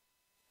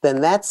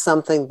 Then that's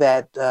something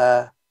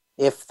that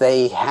if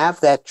they have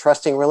that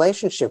trusting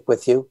relationship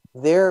with you,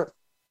 they're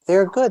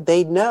good.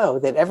 They know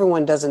that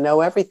everyone doesn't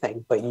know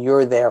everything, but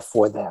you're there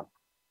for them.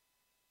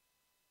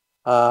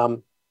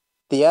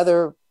 The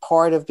other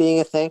part of being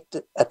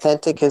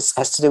authentic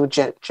has to do with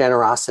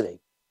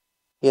generosity.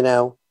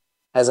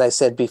 As I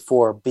said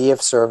before, be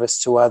of service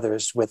to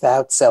others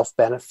without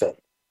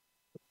self-benefit.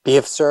 Be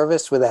of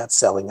service without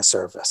selling a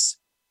service.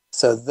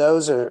 So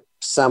those are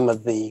some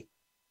of the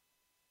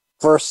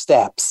first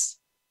steps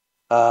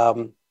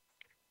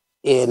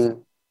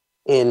in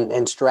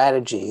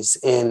strategies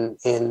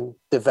in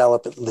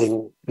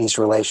developing these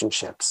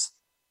relationships.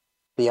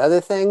 The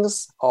other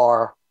things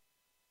are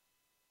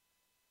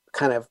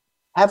kind of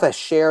have a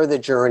share the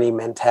journey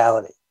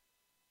mentality.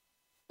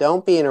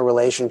 Don't be in a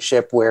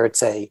relationship where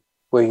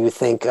where you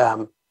think,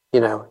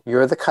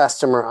 you're the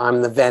customer,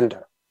 I'm the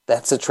vendor.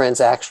 That's a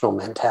transactional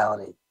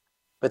mentality.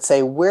 But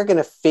say, we're going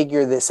to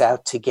figure this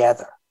out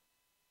together.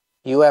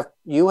 You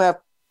have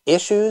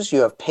issues,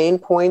 you have pain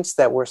points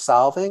that we're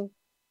solving.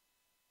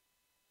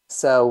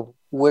 So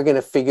we're going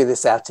to figure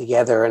this out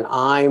together. And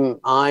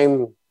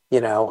I'm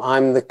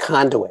the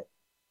conduit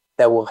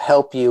that will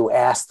help you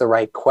ask the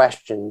right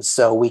questions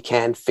so we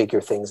can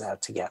figure things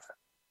out together.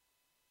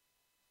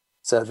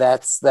 So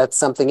that's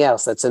something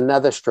else. That's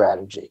another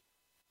strategy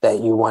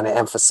that you want to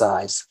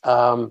emphasize.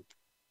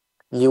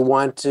 You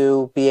want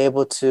to be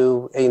able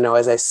to,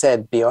 as I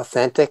said, be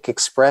authentic,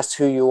 express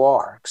who you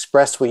are,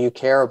 express what you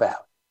care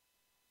about.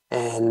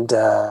 And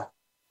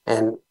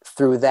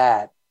through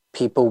that,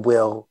 people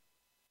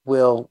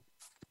will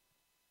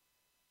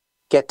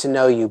get to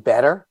know you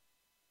better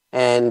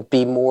and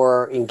be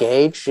more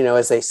engaged.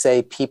 As they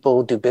say,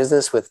 people do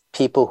business with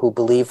people who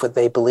believe what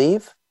they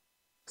believe.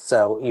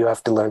 So you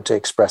have to learn to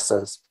express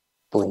those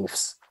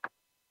beliefs.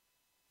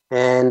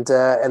 And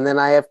then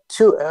I have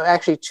two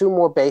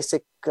more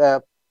basic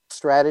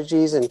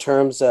strategies in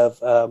terms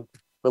of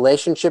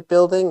relationship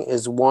building.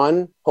 Is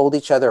one, hold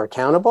each other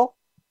accountable.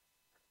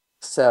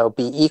 So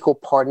be equal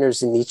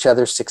partners in each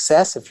other's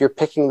success. If you're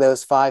picking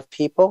those 5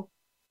 people,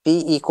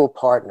 be equal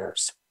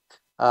partners.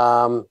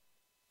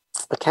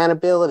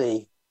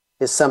 Accountability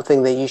is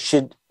something that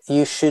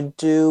you should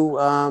do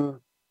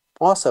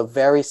also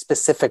very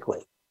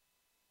specifically.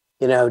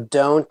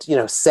 Don't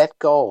set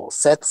goals,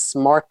 set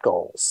SMART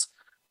goals,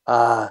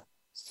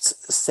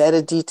 set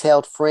a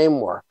detailed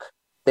framework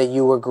that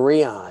you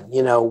agree on.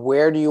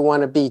 Where do you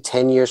want to be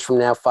 10 years from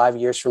now, 5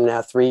 years from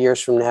now, 3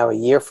 years from now, a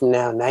year from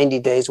now, 90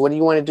 days? What do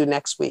you want to do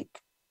next week?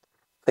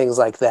 Things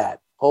like that.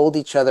 Hold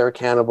each other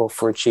accountable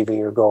for achieving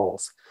your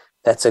goals.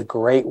 That's a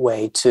great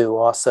way to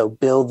also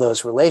build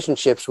those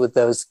relationships with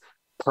those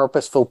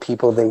purposeful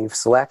people that you've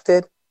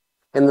selected.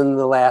 And then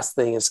the last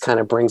thing is kind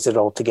of brings it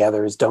all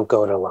together is don't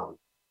go it alone.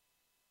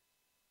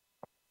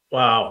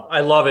 Wow. I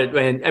love it.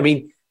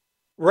 And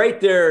right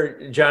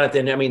there,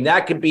 Jonathan,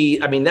 that could be,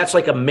 that's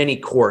like a mini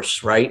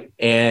course, right?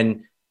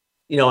 And,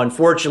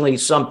 unfortunately,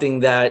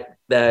 something that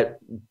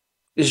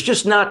is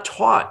just not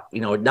taught,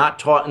 not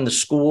taught in the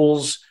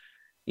schools,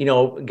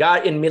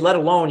 God, and let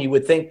alone you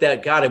would think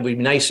that, God, it would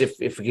be nice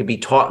if it could be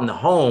taught in the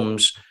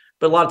homes,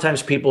 but a lot of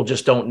times people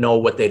just don't know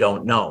what they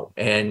don't know.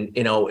 And,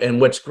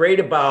 and what's great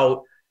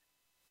about,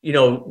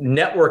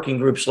 networking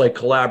groups like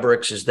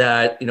Collaborix is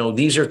that,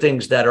 these are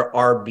things that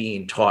are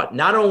being taught,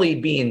 not only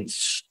being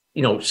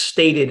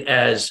stated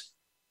as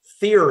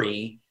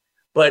theory,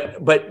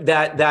 but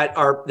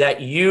that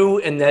you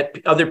and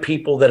that other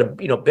people that have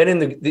been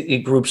in the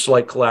groups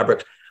like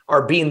Collaborix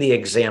are being the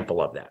example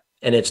of that.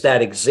 And it's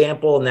that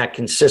example and that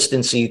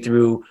consistency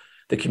through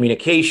the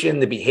communication,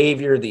 the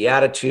behavior, the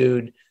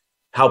attitude,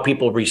 how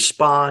people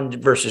respond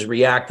versus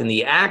react, and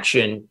the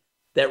action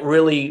that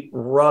really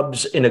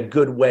rubs in a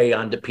good way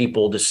onto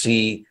people to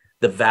see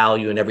the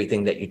value and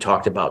everything that you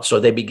talked about.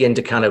 So they begin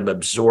to kind of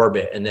absorb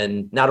it, and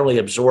then not only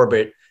absorb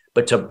it,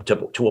 but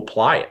to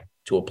apply it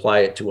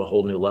to a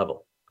whole new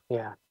level.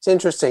 Yeah. It's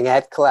interesting.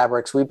 At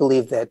Collaborix, we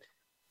believe that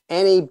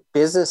any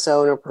business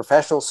owner,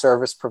 professional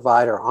service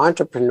provider,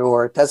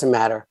 entrepreneur, it doesn't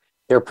matter.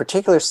 There are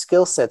particular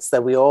skill sets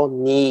that we all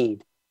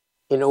need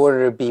in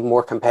order to be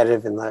more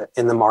competitive in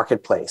the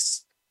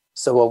marketplace.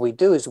 So what we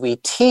do is we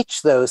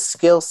teach those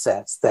skill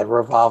sets that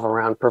revolve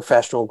around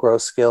professional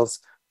growth skills,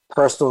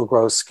 personal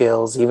growth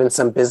skills, even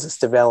some business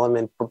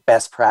development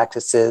best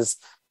practices,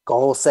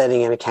 goal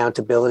setting and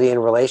accountability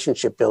and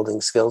relationship building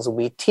skills. And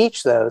we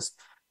teach those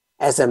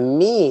as a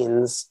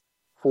means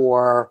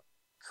for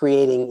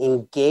creating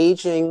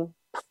engaging,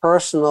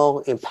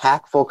 personal,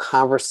 impactful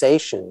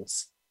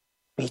conversations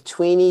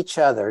between each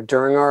other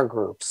during our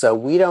group. So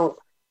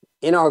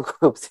in our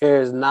group,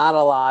 there's not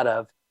a lot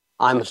of,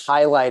 I'm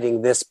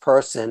highlighting this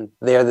person,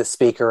 they're the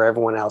speaker,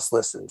 everyone else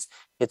listens.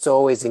 It's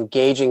always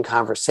engaging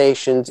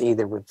conversations,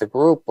 either with the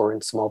group or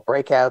in small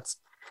breakouts.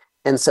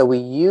 And so we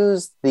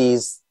use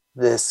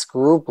this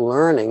group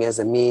learning as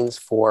a means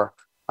for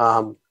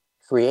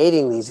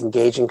creating these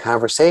engaging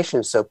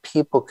conversations so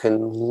people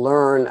can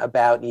learn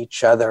about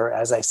each other,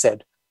 as I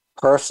said,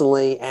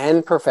 personally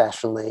and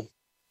professionally,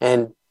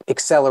 and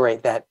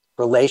accelerate that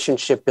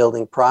relationship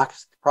building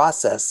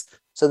process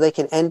so they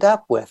can end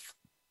up with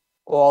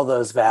all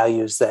those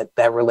values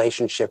that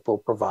relationship will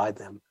provide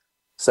them,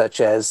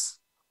 such as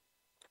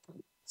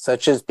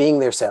being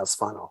their sales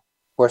funnel,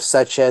 or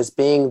such as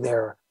being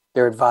their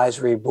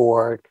advisory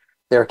board,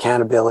 their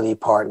accountability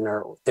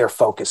partner, their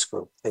focus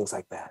group, things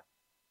like that.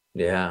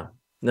 Yeah,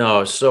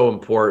 no, so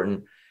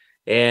important.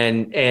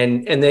 And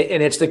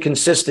it's the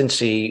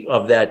consistency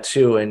of that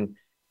too. And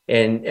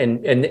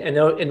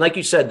like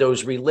you said,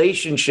 those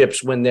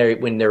relationships, when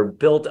they're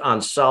built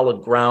on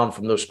solid ground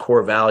from those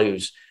core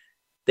values,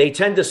 they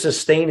tend to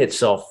sustain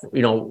itself,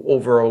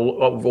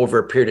 over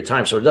a period of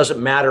time. So it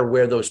doesn't matter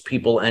where those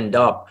people end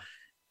up.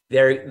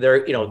 they're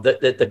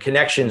the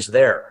connection's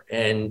there,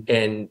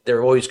 and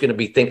they're always going to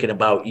be thinking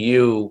about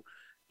you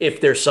if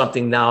there's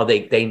something now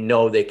they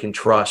know they can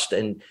trust,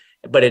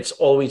 but it's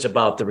always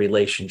about the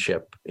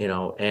relationship,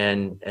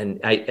 and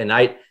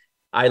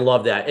I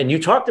love that. And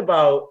you talked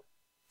about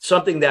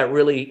something that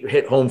really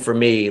hit home for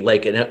me,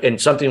 like, and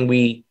something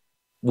we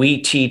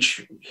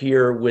teach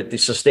here with the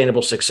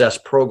Sustainable Success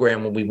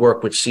Program when we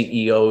work with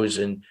CEOs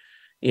and,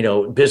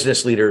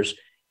 business leaders.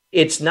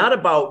 It's not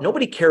about,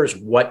 nobody cares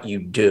what you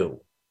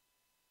do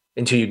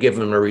until you give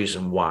them a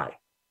reason why.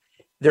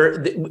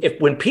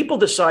 When people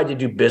decide to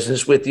do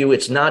business with you,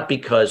 it's not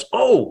because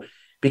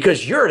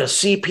you're a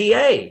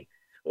CPA,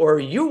 or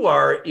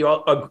you're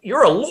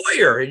a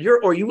lawyer,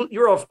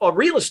 you're a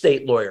real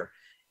estate lawyer.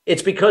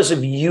 It's because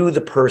of you,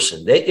 the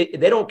person. They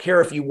don't care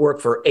if you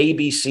work for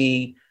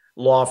ABC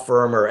law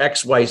firm or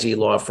XYZ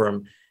law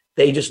firm.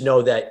 They just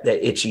know that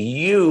it's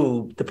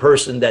you, the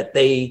person that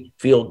they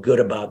feel good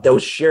about,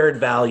 those shared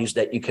values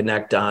that you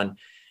connect on,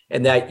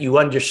 and that you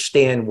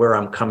understand where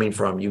I'm coming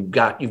from.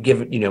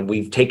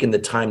 We've taken the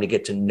time to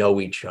get to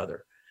know each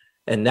other.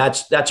 And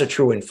that's a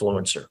true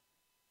influencer.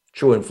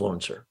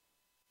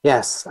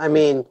 Yes. I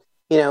mean,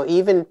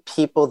 even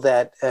people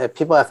that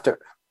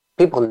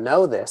people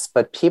know this,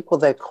 but people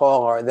that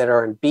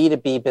are in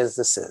B2B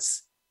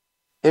businesses,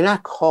 they're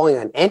not calling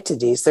on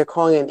entities, they're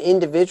calling on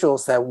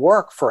individuals that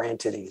work for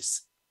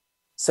entities.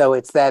 So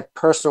it's that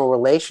personal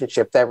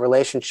relationship, that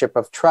relationship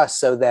of trust,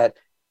 so that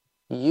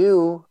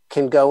you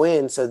can go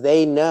in, so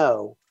they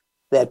know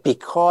that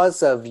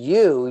because of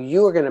you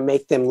are going to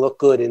make them look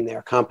good in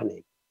their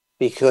company,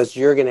 because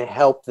you're going to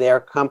help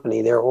their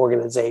company, their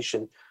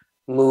organization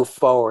move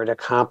forward,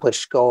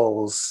 accomplish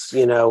goals,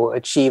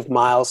 achieve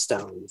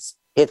milestones,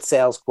 hit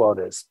sales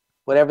quotas,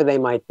 whatever they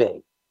might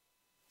be.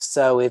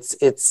 So it's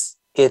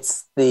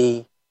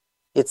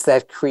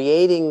that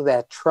creating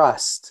that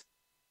trust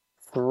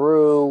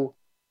through,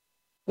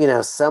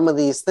 some of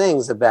these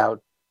things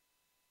about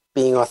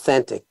being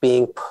authentic,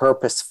 being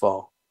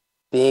purposeful,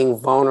 being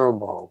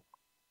vulnerable,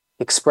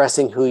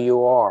 expressing who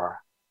you are,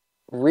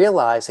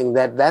 realizing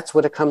that that's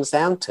what it comes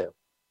down to.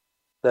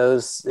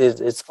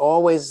 It's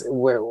always,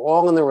 we're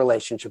all in the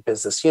relationship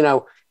business. In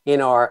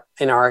our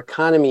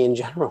economy in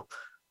general,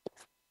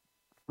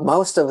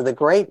 most of the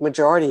great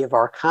majority of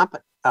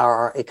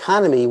our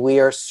economy, we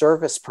are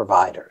service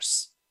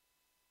providers.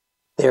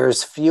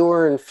 There's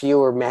fewer and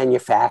fewer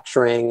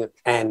manufacturing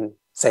and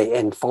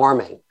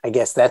farming. I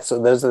guess those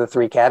are the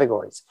three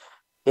categories.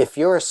 If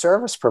you're a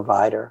service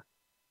provider,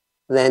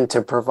 then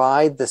to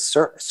provide the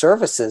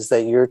services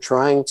that you're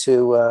trying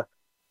to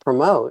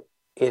promote,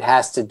 it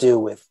has to do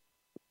with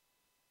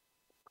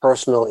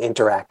personal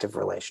interactive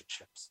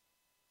relationships.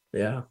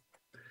 Yeah.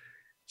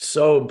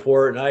 So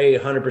important. I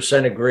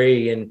 100%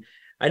 agree. And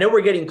I know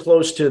we're getting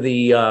close to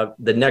the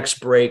next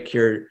break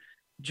here,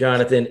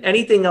 Jonathan.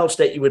 Anything else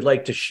that you would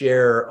like to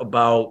share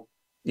about,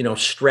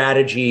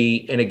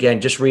 strategy, and again,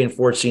 just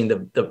reinforcing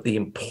the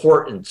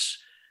importance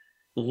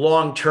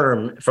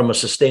long-term from a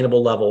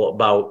sustainable level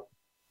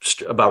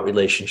about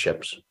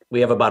relationships? We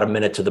have about a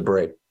minute to the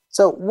break.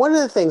 So one of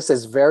the things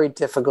that's very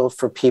difficult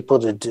for people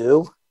to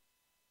do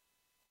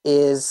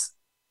is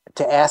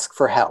to ask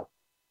for help.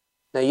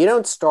 Now, you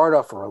don't start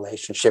off a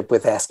relationship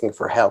with asking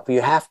for help. You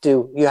have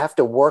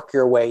to work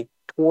your way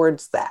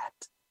towards that.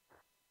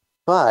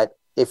 But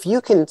if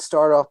you can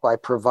start off by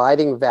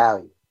providing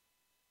value,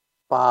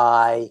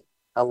 by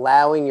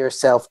allowing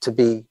yourself to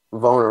be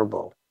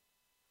vulnerable,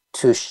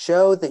 to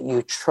show that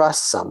you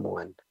trust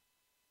someone,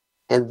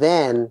 and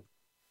then,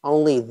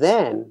 only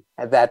then,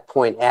 at that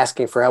point,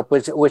 asking for help,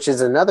 which is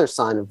another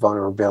sign of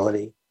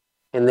vulnerability,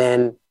 and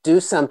then do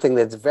something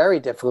that's very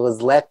difficult,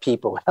 is let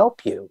people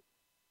help you,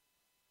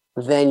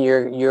 then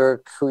you're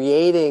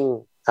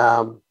creating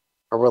a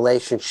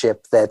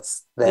relationship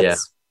that's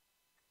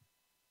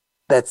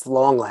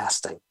long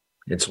lasting.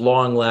 It's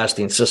long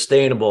lasting,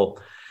 sustainable.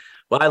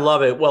 Well, I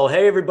love it. Well,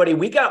 hey, everybody,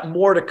 we got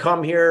more to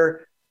come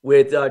here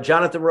with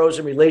Jonathan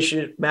Rosen,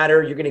 Relationship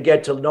Matter. You're going to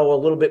get to know a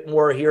little bit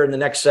more here in the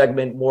next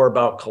segment, more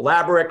about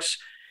Collaborix.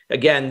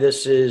 Again,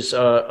 this is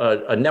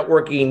a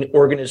networking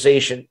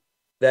organization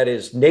that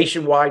is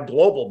nationwide,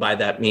 global by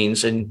that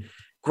means, and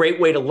great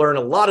way to learn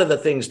a lot of the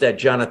things that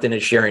Jonathan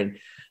is sharing.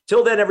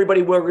 Till then,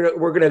 everybody,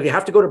 we're gonna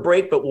have to go to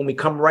break, but when we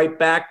come right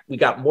back, we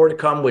got more to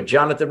come with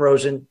Jonathan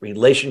Rosen,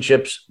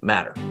 Relationships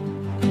Matter.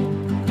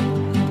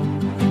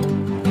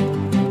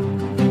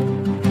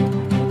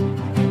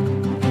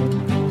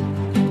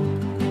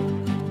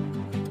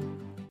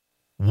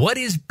 What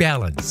is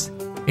balance?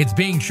 It's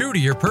being true to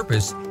your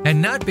purpose and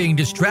not being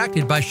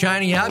distracted by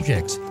shiny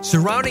objects,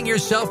 surrounding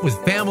yourself with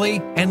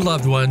family and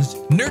loved ones,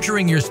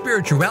 nurturing your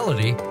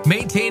spirituality,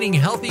 maintaining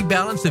healthy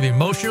balance of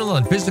emotional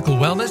and physical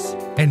wellness,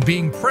 and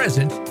being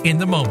present in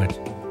the moment.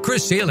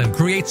 Chris Salem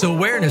creates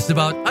awareness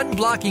about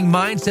unblocking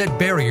mindset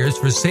barriers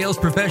for sales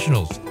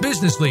professionals,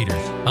 business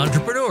leaders,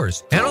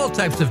 entrepreneurs, and all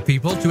types of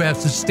people to have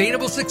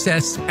sustainable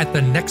success at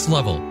the next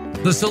level.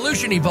 The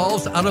solution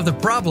evolves out of the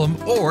problem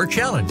or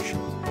challenge.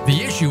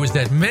 The issue is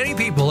that many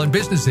people and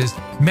businesses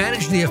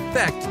manage the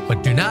effect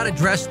but do not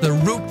address the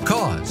root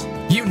cause.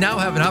 You now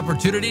have an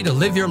opportunity to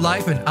live your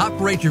life and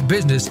operate your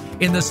business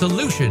in the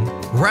solution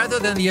rather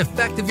than the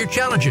effect of your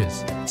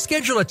challenges.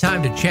 Schedule a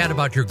time to chat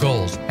about your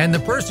goals and the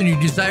person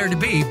you desire to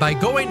be by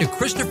going to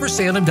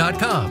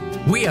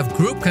ChristopherSalem.com. We have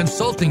group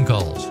consulting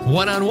calls,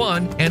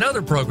 one-on-one, and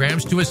other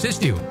programs to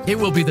assist you. It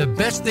will be the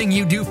best thing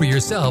you do for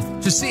yourself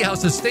to see how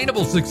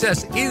sustainable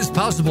success is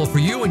possible for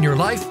you in your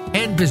life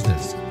and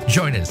business.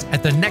 Join us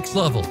at the next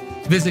level.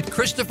 Visit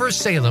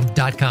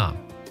ChristopherSalem.com.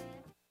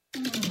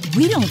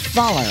 We don't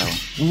follow,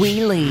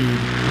 we lead.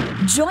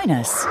 Join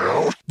us,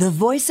 the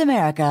Voice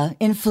America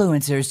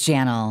Influencers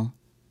Channel.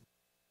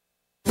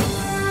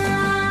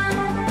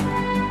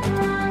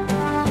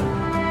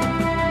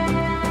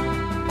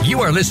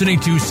 You are listening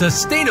to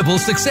Sustainable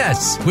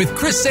Success with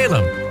Chris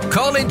Salem.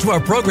 Call into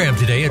our program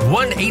today at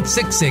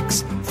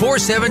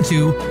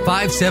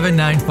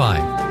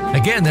 1-866-472-5795.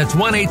 Again, that's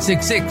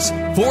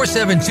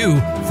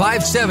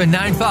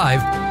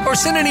 1-866-472-5795. Or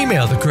send an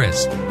email to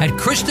Chris at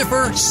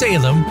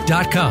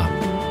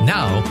ChristopherSalem.com.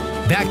 Now,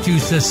 back to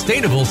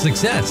Sustainable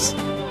Success.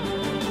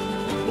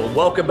 Well,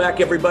 welcome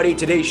back, everybody.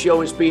 Today's show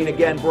is being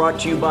again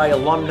brought to you by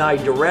Alumni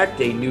Direct,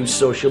 a new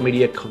social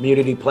media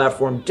community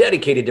platform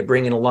dedicated to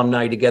bringing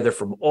alumni together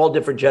from all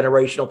different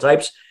generational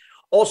types.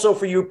 Also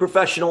for you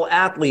professional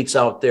athletes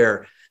out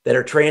there that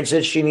are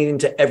transitioning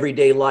into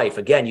everyday life.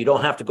 Again, you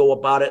don't have to go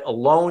about it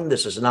alone.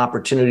 This is an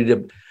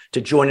opportunity to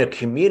join a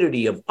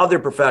community of other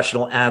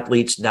professional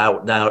athletes now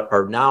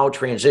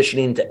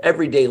transitioning to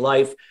everyday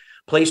life.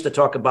 Place to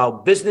talk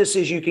about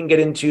businesses you can get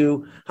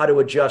into, how to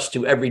adjust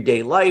to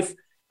everyday life.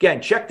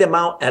 Again, check them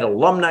out at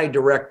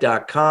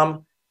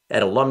alumnidirect.com,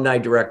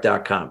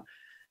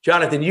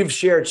 Jonathan, you've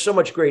shared so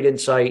much great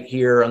insight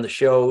here on the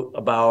show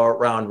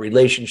around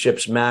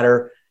relationships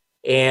matter.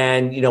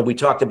 And, we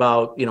talked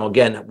about,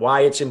 again,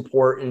 why it's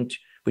important.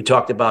 We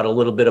talked about a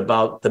little bit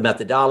about the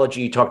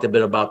methodology. You talked a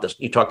bit about this.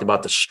 You talked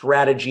about the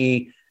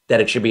strategy, that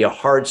it should be a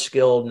hard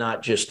skill,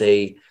 not just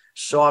a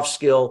soft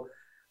skill.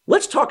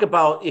 Let's talk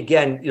about,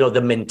 again,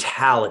 the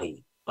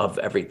mentality of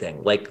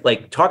everything.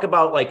 Talk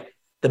about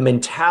the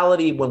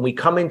mentality when we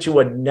come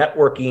into a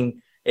networking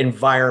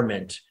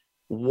environment,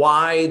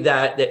 why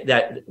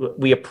that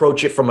we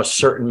approach it from a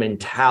certain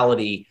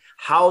mentality,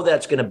 how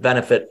that's going to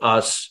benefit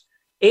us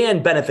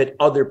and benefit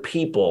other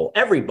people,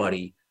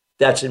 everybody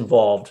that's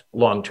involved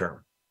long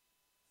term.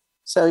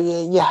 So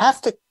you have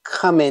to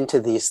come into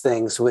these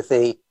things with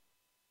a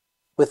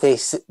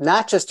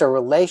not just a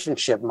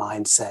relationship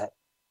mindset,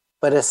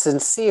 but a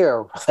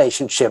sincere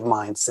relationship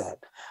mindset.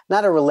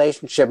 Not a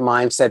relationship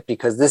mindset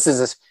because this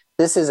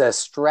is a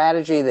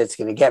strategy that's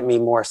going to get me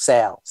more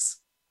sales.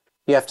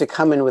 You have to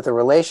come in with a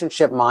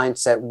relationship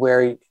mindset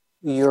where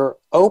you're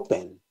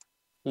open,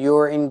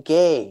 you're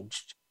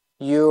engaged,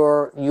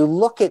 you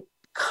look at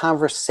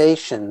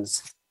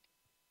conversations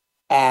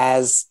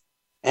as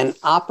an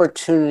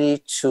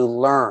opportunity to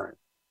learn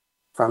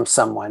from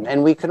someone.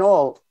 And we can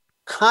all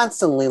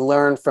constantly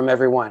learn from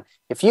everyone.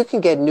 If you can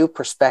get new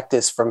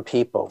perspectives from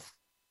people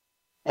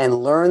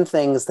and learn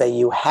things that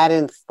you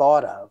hadn't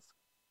thought of,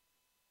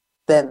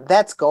 then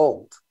that's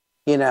gold.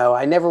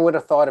 I never would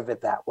have thought of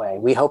it that way.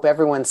 We hope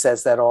everyone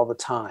says that all the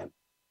time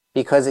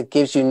because it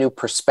gives you new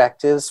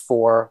perspectives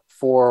for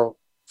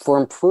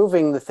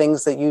improving the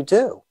things that you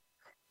do.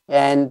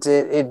 And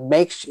it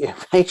makes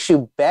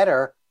you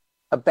better,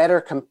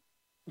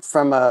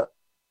 from a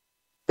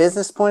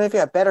business point of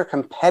view, a better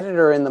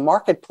competitor in the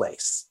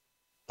marketplace.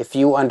 If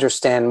you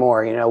understand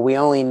more, we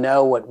only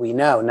know what we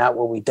know, not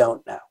what we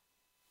don't know.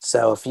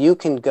 So if you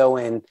can go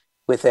in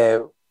with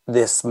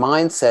this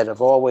mindset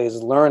of always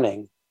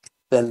learning,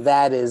 then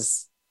that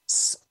is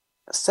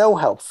so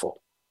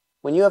helpful.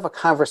 When you have a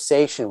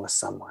conversation with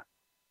someone,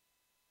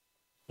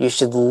 you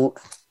should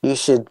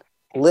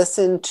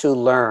listen to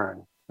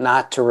learn,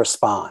 not to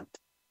respond.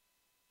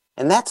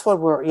 And that's what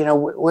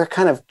we're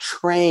kind of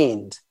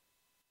trained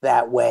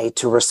that way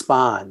to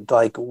respond.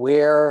 Like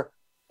we're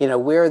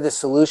the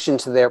solution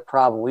to their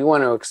problem. We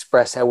want to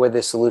express how we're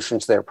the solution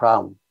to their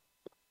problem.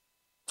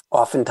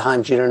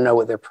 Oftentimes you don't know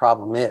what their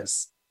problem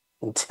is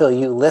until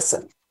you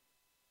listen.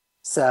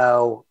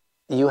 So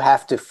you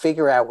have to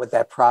figure out what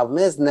that problem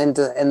is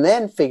and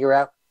then figure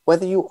out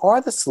whether you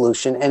are the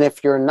solution. And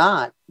if you're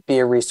not, be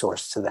a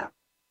resource to them.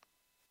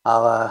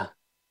 I'll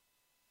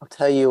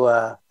tell you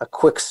a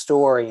quick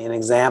story, an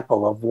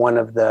example of one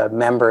of the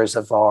members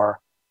of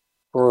our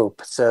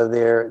group. So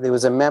there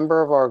was a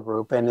member of our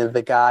group, and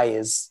the guy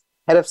is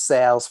head of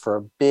sales for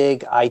a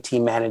big IT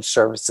managed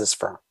services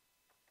firm.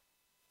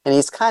 And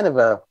he's kind of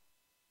a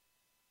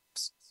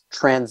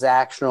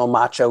transactional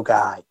macho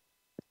guy.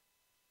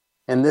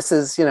 And this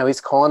is, he's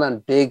calling on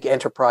big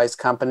enterprise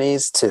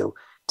companies to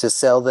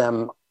sell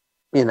them,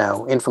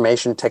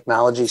 information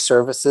technology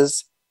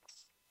services.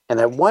 And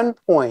at one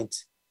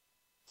point,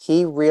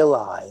 he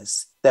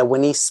realized that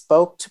when he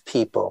spoke to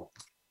people,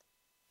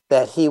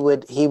 that he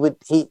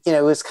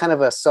it was kind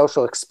of a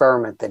social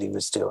experiment that he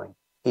was doing.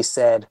 He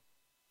said,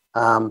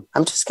 I'm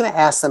just going to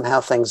ask them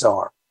how things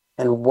are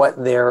and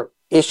what their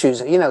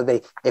issues,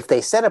 if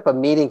they set up a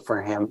meeting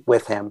for him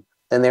with him,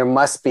 then they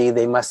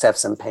must have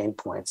some pain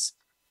points.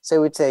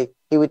 So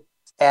he would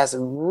ask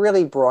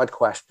really broad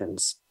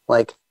questions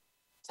like,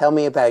 tell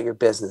me about your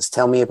business,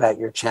 tell me about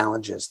your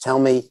challenges,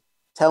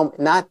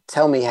 not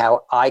tell me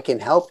how I can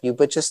help you,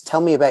 but just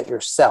tell me about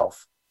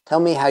yourself. Tell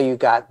me how you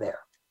got there.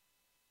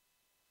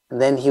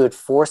 And then he would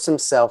force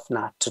himself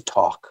not to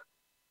talk.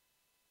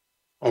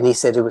 And he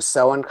said it was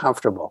so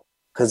uncomfortable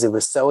because it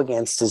was so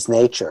against his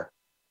nature,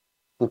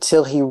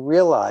 until he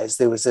realized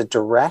there was a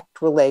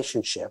direct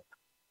relationship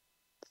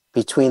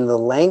between the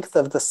length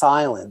of the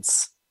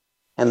silence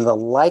and the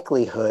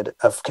likelihood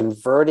of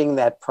converting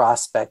that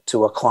prospect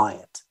to a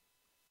client.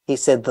 He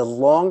said the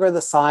longer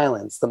the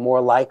silence, the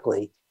more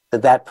likely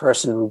that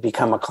person would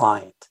become a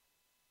client.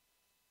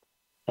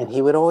 And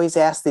he would always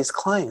ask these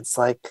clients,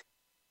 like,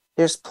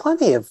 there's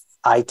plenty of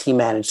IT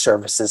managed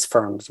services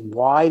firms.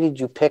 Why did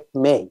you pick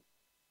me?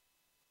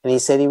 And he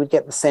said he would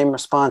get the same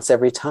response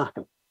every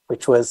time,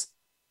 which was,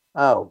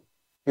 oh,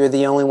 you're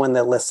the only one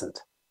that listened.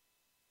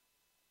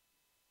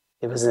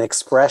 It was an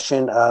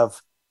expression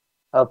of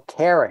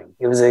caring.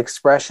 It was an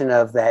expression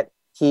of that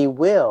he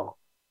will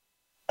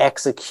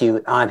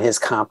execute on his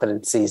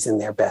competencies in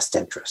their best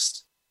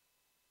interest.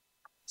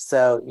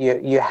 So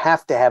you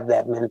have to have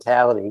that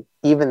mentality,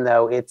 even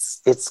though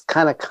it's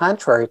kind of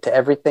contrary to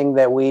everything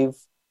that we're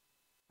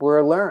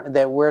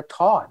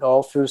taught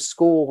all through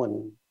school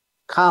and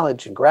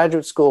college and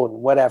graduate school and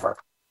whatever.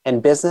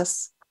 And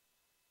business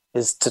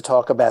is to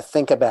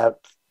think about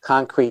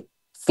concrete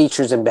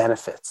features and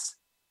benefits.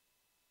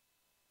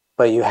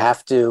 But you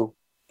have to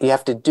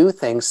do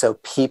things so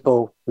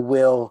people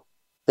will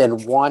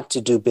then want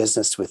to do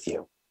business with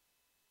you.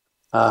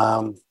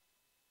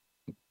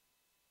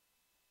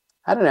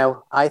 I don't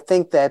know. I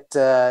think that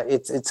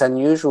it's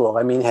unusual.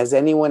 I mean, has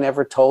anyone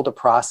ever told a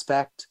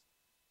prospect,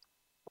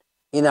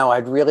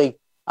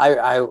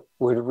 I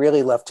would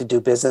really love to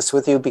do business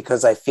with you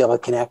because I feel a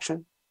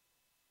connection?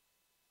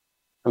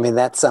 I mean,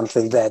 that's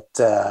something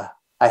that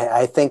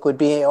I think would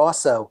be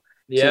also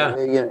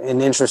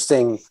an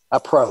interesting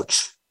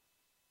approach.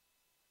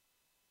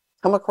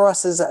 Come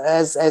across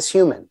as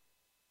human.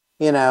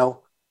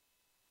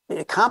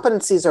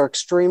 Competencies are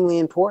extremely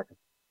important.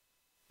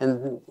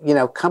 And,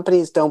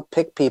 companies don't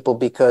pick people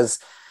because,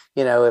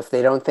 if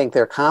they don't think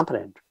they're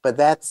competent, but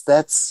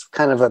that's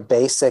kind of a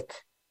basic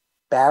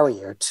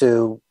barrier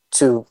to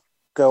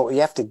go.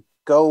 You have to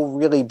go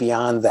really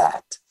beyond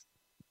that.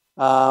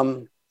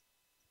 I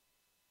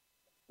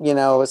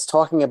was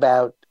talking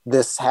about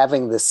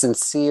having the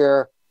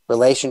sincere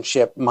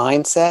relationship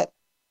mindset.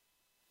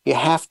 You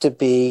have to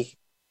be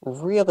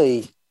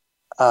really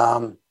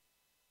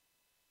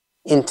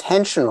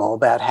intentional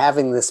about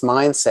having this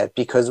mindset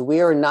because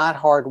we are not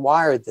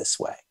hardwired this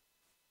way.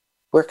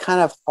 We're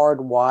kind of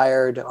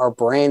hardwired, our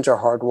brains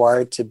are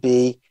hardwired to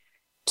be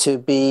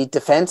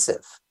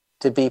defensive,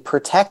 to be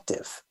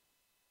protective.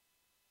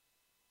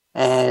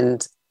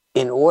 And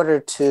in order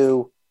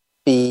to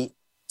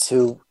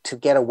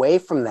get away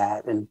from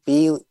that and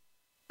be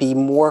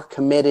more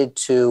committed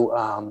to,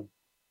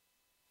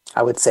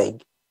 I would say,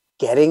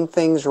 getting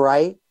things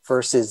right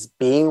versus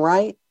being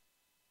right,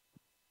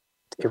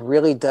 it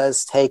really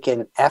does take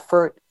an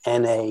effort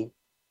and a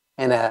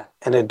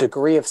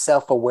degree of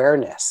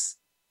self-awareness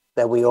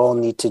that we all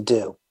need to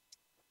do.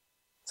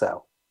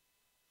 So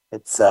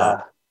it's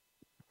you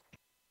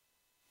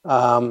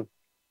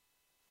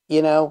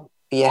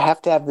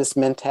have to have this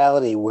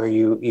mentality where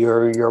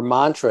your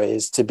mantra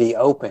is to be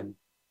open,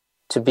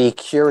 to be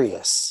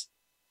curious,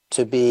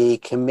 to be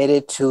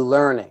committed to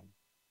learning,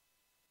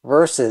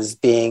 versus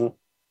being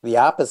the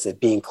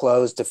opposite, being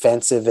closed,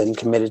 defensive, and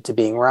committed to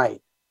being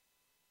right.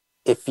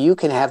 If you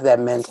can have that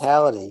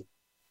mentality,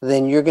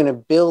 then you're going to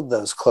build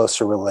those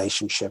closer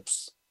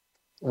relationships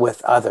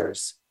with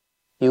others.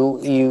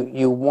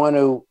 You want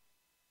to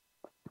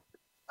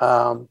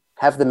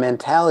have the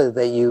mentality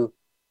that you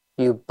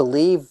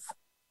believe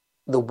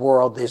the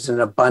world there's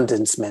an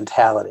abundance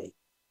mentality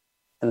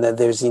and that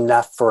there's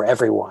enough for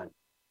everyone.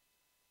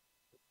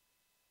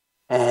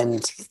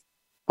 And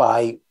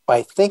by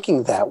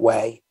thinking that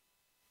way,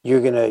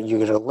 you're gonna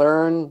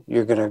learn,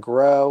 you're gonna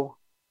grow.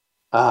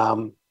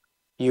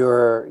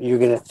 You're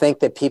going to think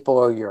that people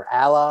are your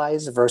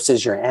allies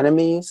versus your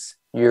enemies.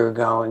 You're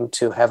going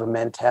to have a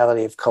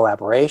mentality of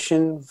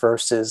collaboration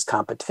versus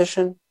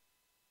competition.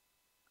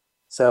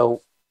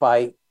 So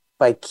by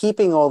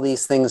keeping all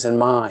these things in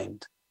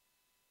mind,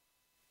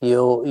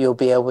 you'll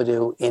be able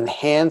to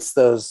enhance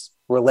those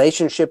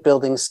relationship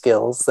building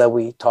skills that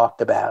we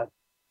talked about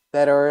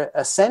that are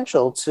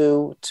essential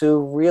to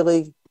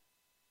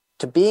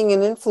being an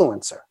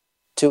influencer,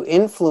 to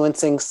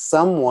influencing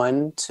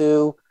someone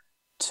to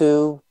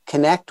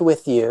connect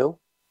with you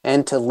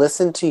and to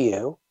listen to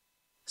you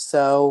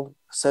so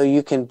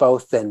you can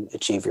both then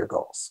achieve your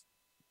goals.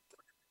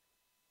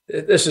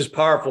 This is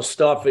powerful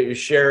stuff that you're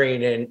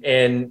sharing,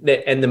 and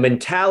the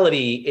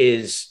mentality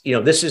is,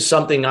 this is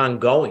something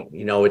ongoing.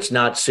 It's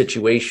not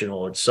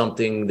situational. It's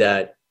something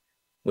that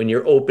when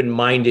you're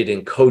open-minded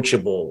and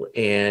coachable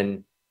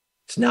and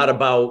It's not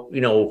about,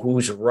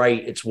 who's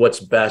right. It's what's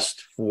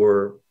best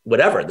for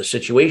whatever the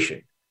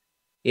situation.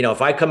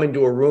 If I come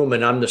into a room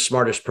and I'm the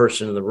smartest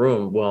person in the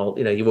room, well,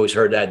 you've always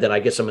heard that, then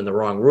I guess I'm in the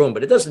wrong room,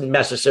 but it doesn't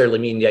necessarily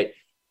mean that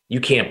you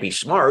can't be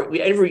smart.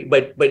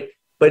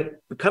 But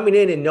coming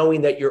in and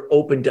knowing that you're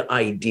open to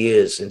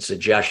ideas and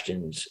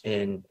suggestions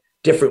and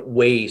different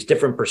ways,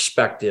 different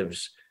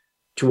perspectives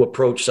to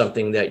approach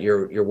something that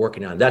you're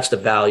working on. That's the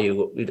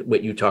value,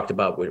 what you talked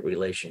about with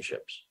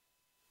relationships.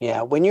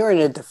 Yeah. When you're in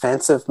a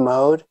defensive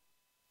mode,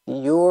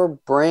 your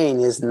brain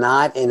is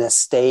not in a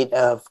state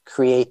of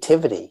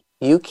creativity.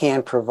 You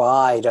can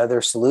provide other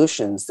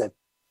solutions that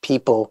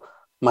people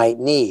might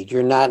need.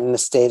 You're not in a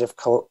state of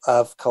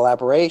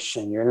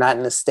collaboration. You're not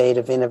in a state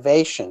of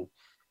innovation.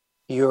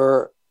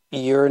 You're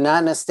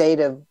not in a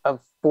state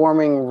of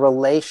forming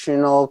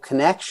relational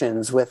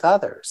connections with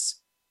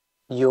others.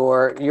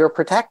 You're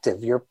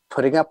protective. You're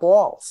putting up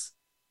walls.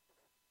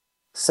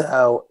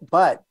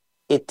 But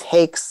it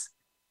takes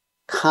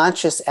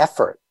conscious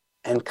effort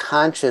and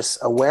conscious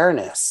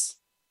awareness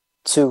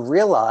to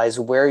realize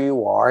where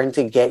you are and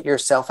to get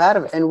yourself out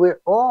of it. And we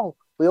all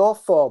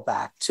fall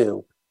back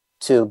to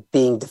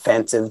being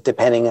defensive,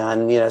 depending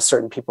on,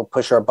 certain people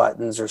push our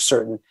buttons or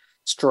certain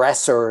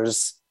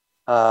stressors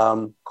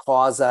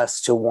cause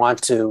us to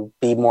want to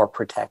be more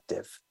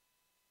protective.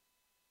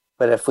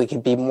 But if we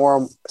can be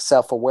more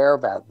self-aware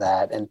about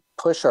that and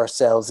push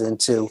ourselves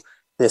into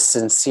this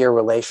sincere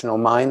relational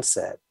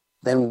mindset,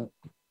 then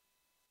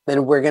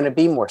we're going to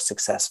be more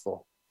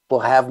successful. We'll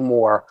have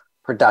more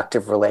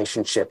productive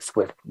relationships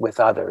with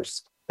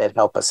others that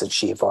help us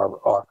achieve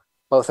our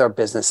both our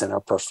business and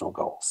our personal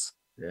goals.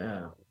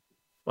 Yeah.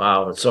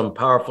 Wow. It's some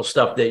powerful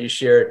stuff that you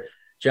shared,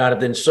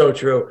 Jonathan. So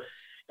true.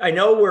 I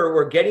know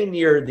we're getting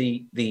near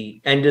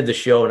the end of the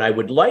show, and I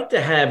would like to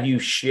have you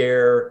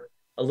share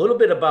a little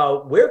bit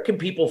about where can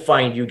people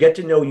find you, get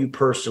to know you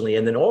personally,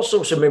 and then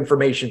also some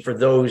information for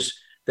those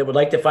that would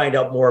like to find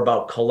out more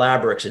about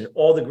Collaborix and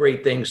all the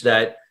great things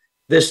that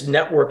this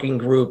networking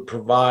group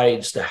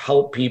provides to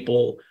help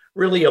people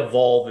really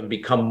evolve and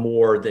become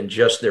more than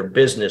just their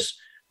business,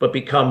 but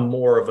become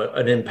more of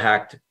an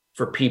impact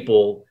for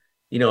people,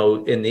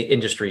 in the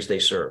industries they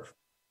serve.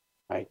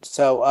 Right.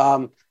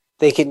 So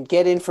they can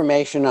get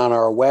information on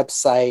our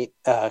website.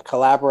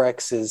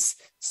 Collaborix is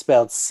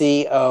spelled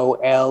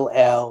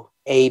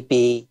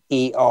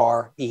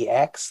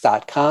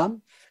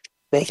COLLABEREX.com.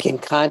 They can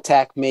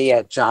contact me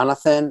at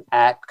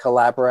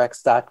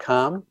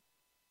jonathan@collaborix.com.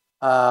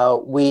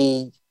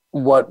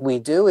 What we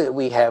do,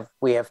 we have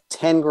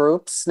 10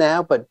 groups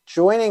now, but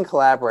joining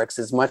Collaborix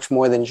is much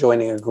more than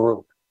joining a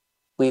group.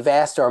 We've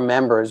asked our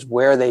members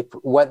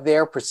what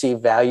their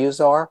perceived values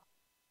are.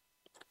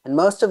 And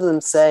most of them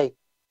say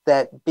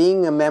that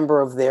being a member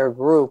of their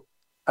group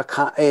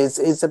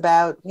is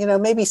about,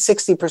 maybe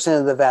 60%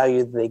 of the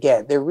value that they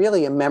get. They're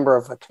really a member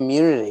of a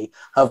community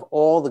of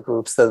all the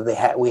groups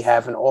that we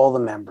have and all the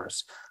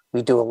members.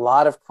 We do a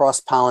lot of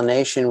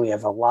cross-pollination. We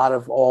have a lot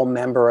of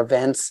all-member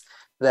events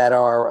that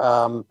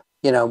are,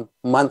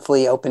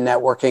 monthly open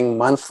networking,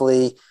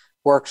 monthly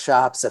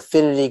workshops,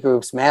 affinity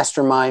groups,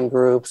 mastermind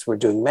groups. We're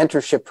doing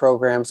mentorship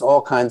programs,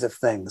 all kinds of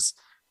things.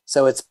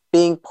 So it's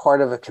being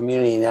part of a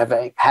community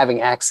and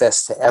having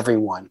access to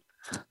everyone.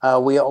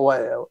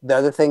 The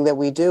other thing that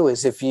we do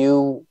is if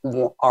you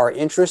are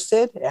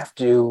interested,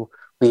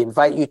 we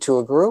invite you to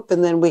a group,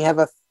 and then we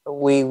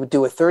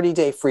do a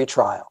 30-day free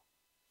trial.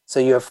 So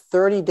you have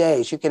 30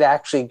 days. You could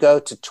actually go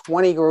to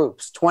 20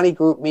 groups, 20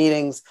 group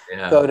meetings,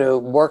 go to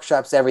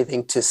workshops,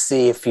 everything to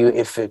see if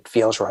it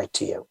feels right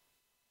to you.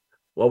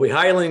 Well, we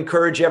highly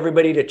encourage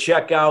everybody to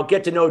check out,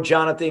 get to know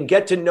Jonathan,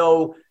 get to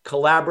know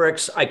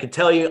Collaborix. I can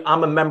tell you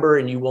I'm a member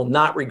and you will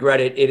not regret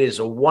it. It is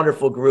a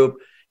wonderful group.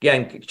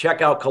 Again,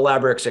 check out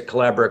Collaborix at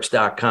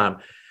collaborix.com.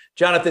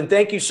 Jonathan,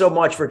 thank you so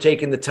much for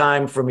taking the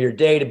time from your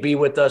day to be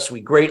with us.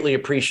 We greatly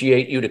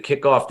appreciate you to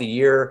kick off the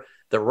year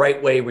the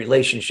right way.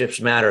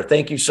 Relationships matter.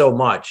 Thank you so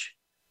much.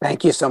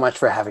 Thank you so much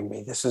for having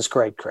me. This is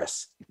great,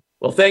 Chris.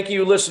 Well, thank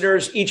you,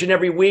 listeners, each and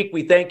every week.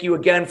 We thank you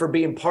again for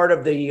being part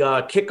of the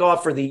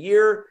kickoff for the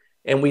year.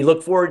 And we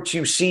look forward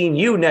to seeing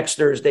you next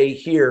Thursday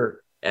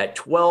here at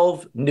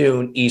 12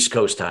 noon East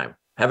Coast time.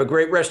 Have a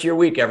great rest of your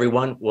week,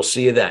 everyone. We'll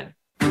see you then.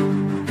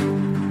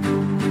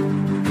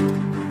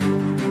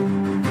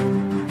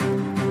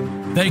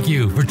 Thank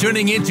you for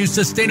tuning in to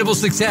Sustainable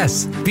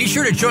Success. Be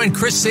sure to join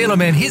Chris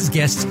Salem and his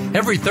guests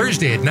every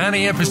Thursday at 9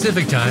 a.m.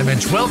 Pacific Time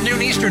and 12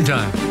 noon Eastern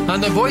Time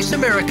on the Voice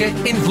America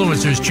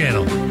Influencers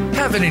channel.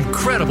 Have an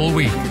incredible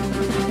week.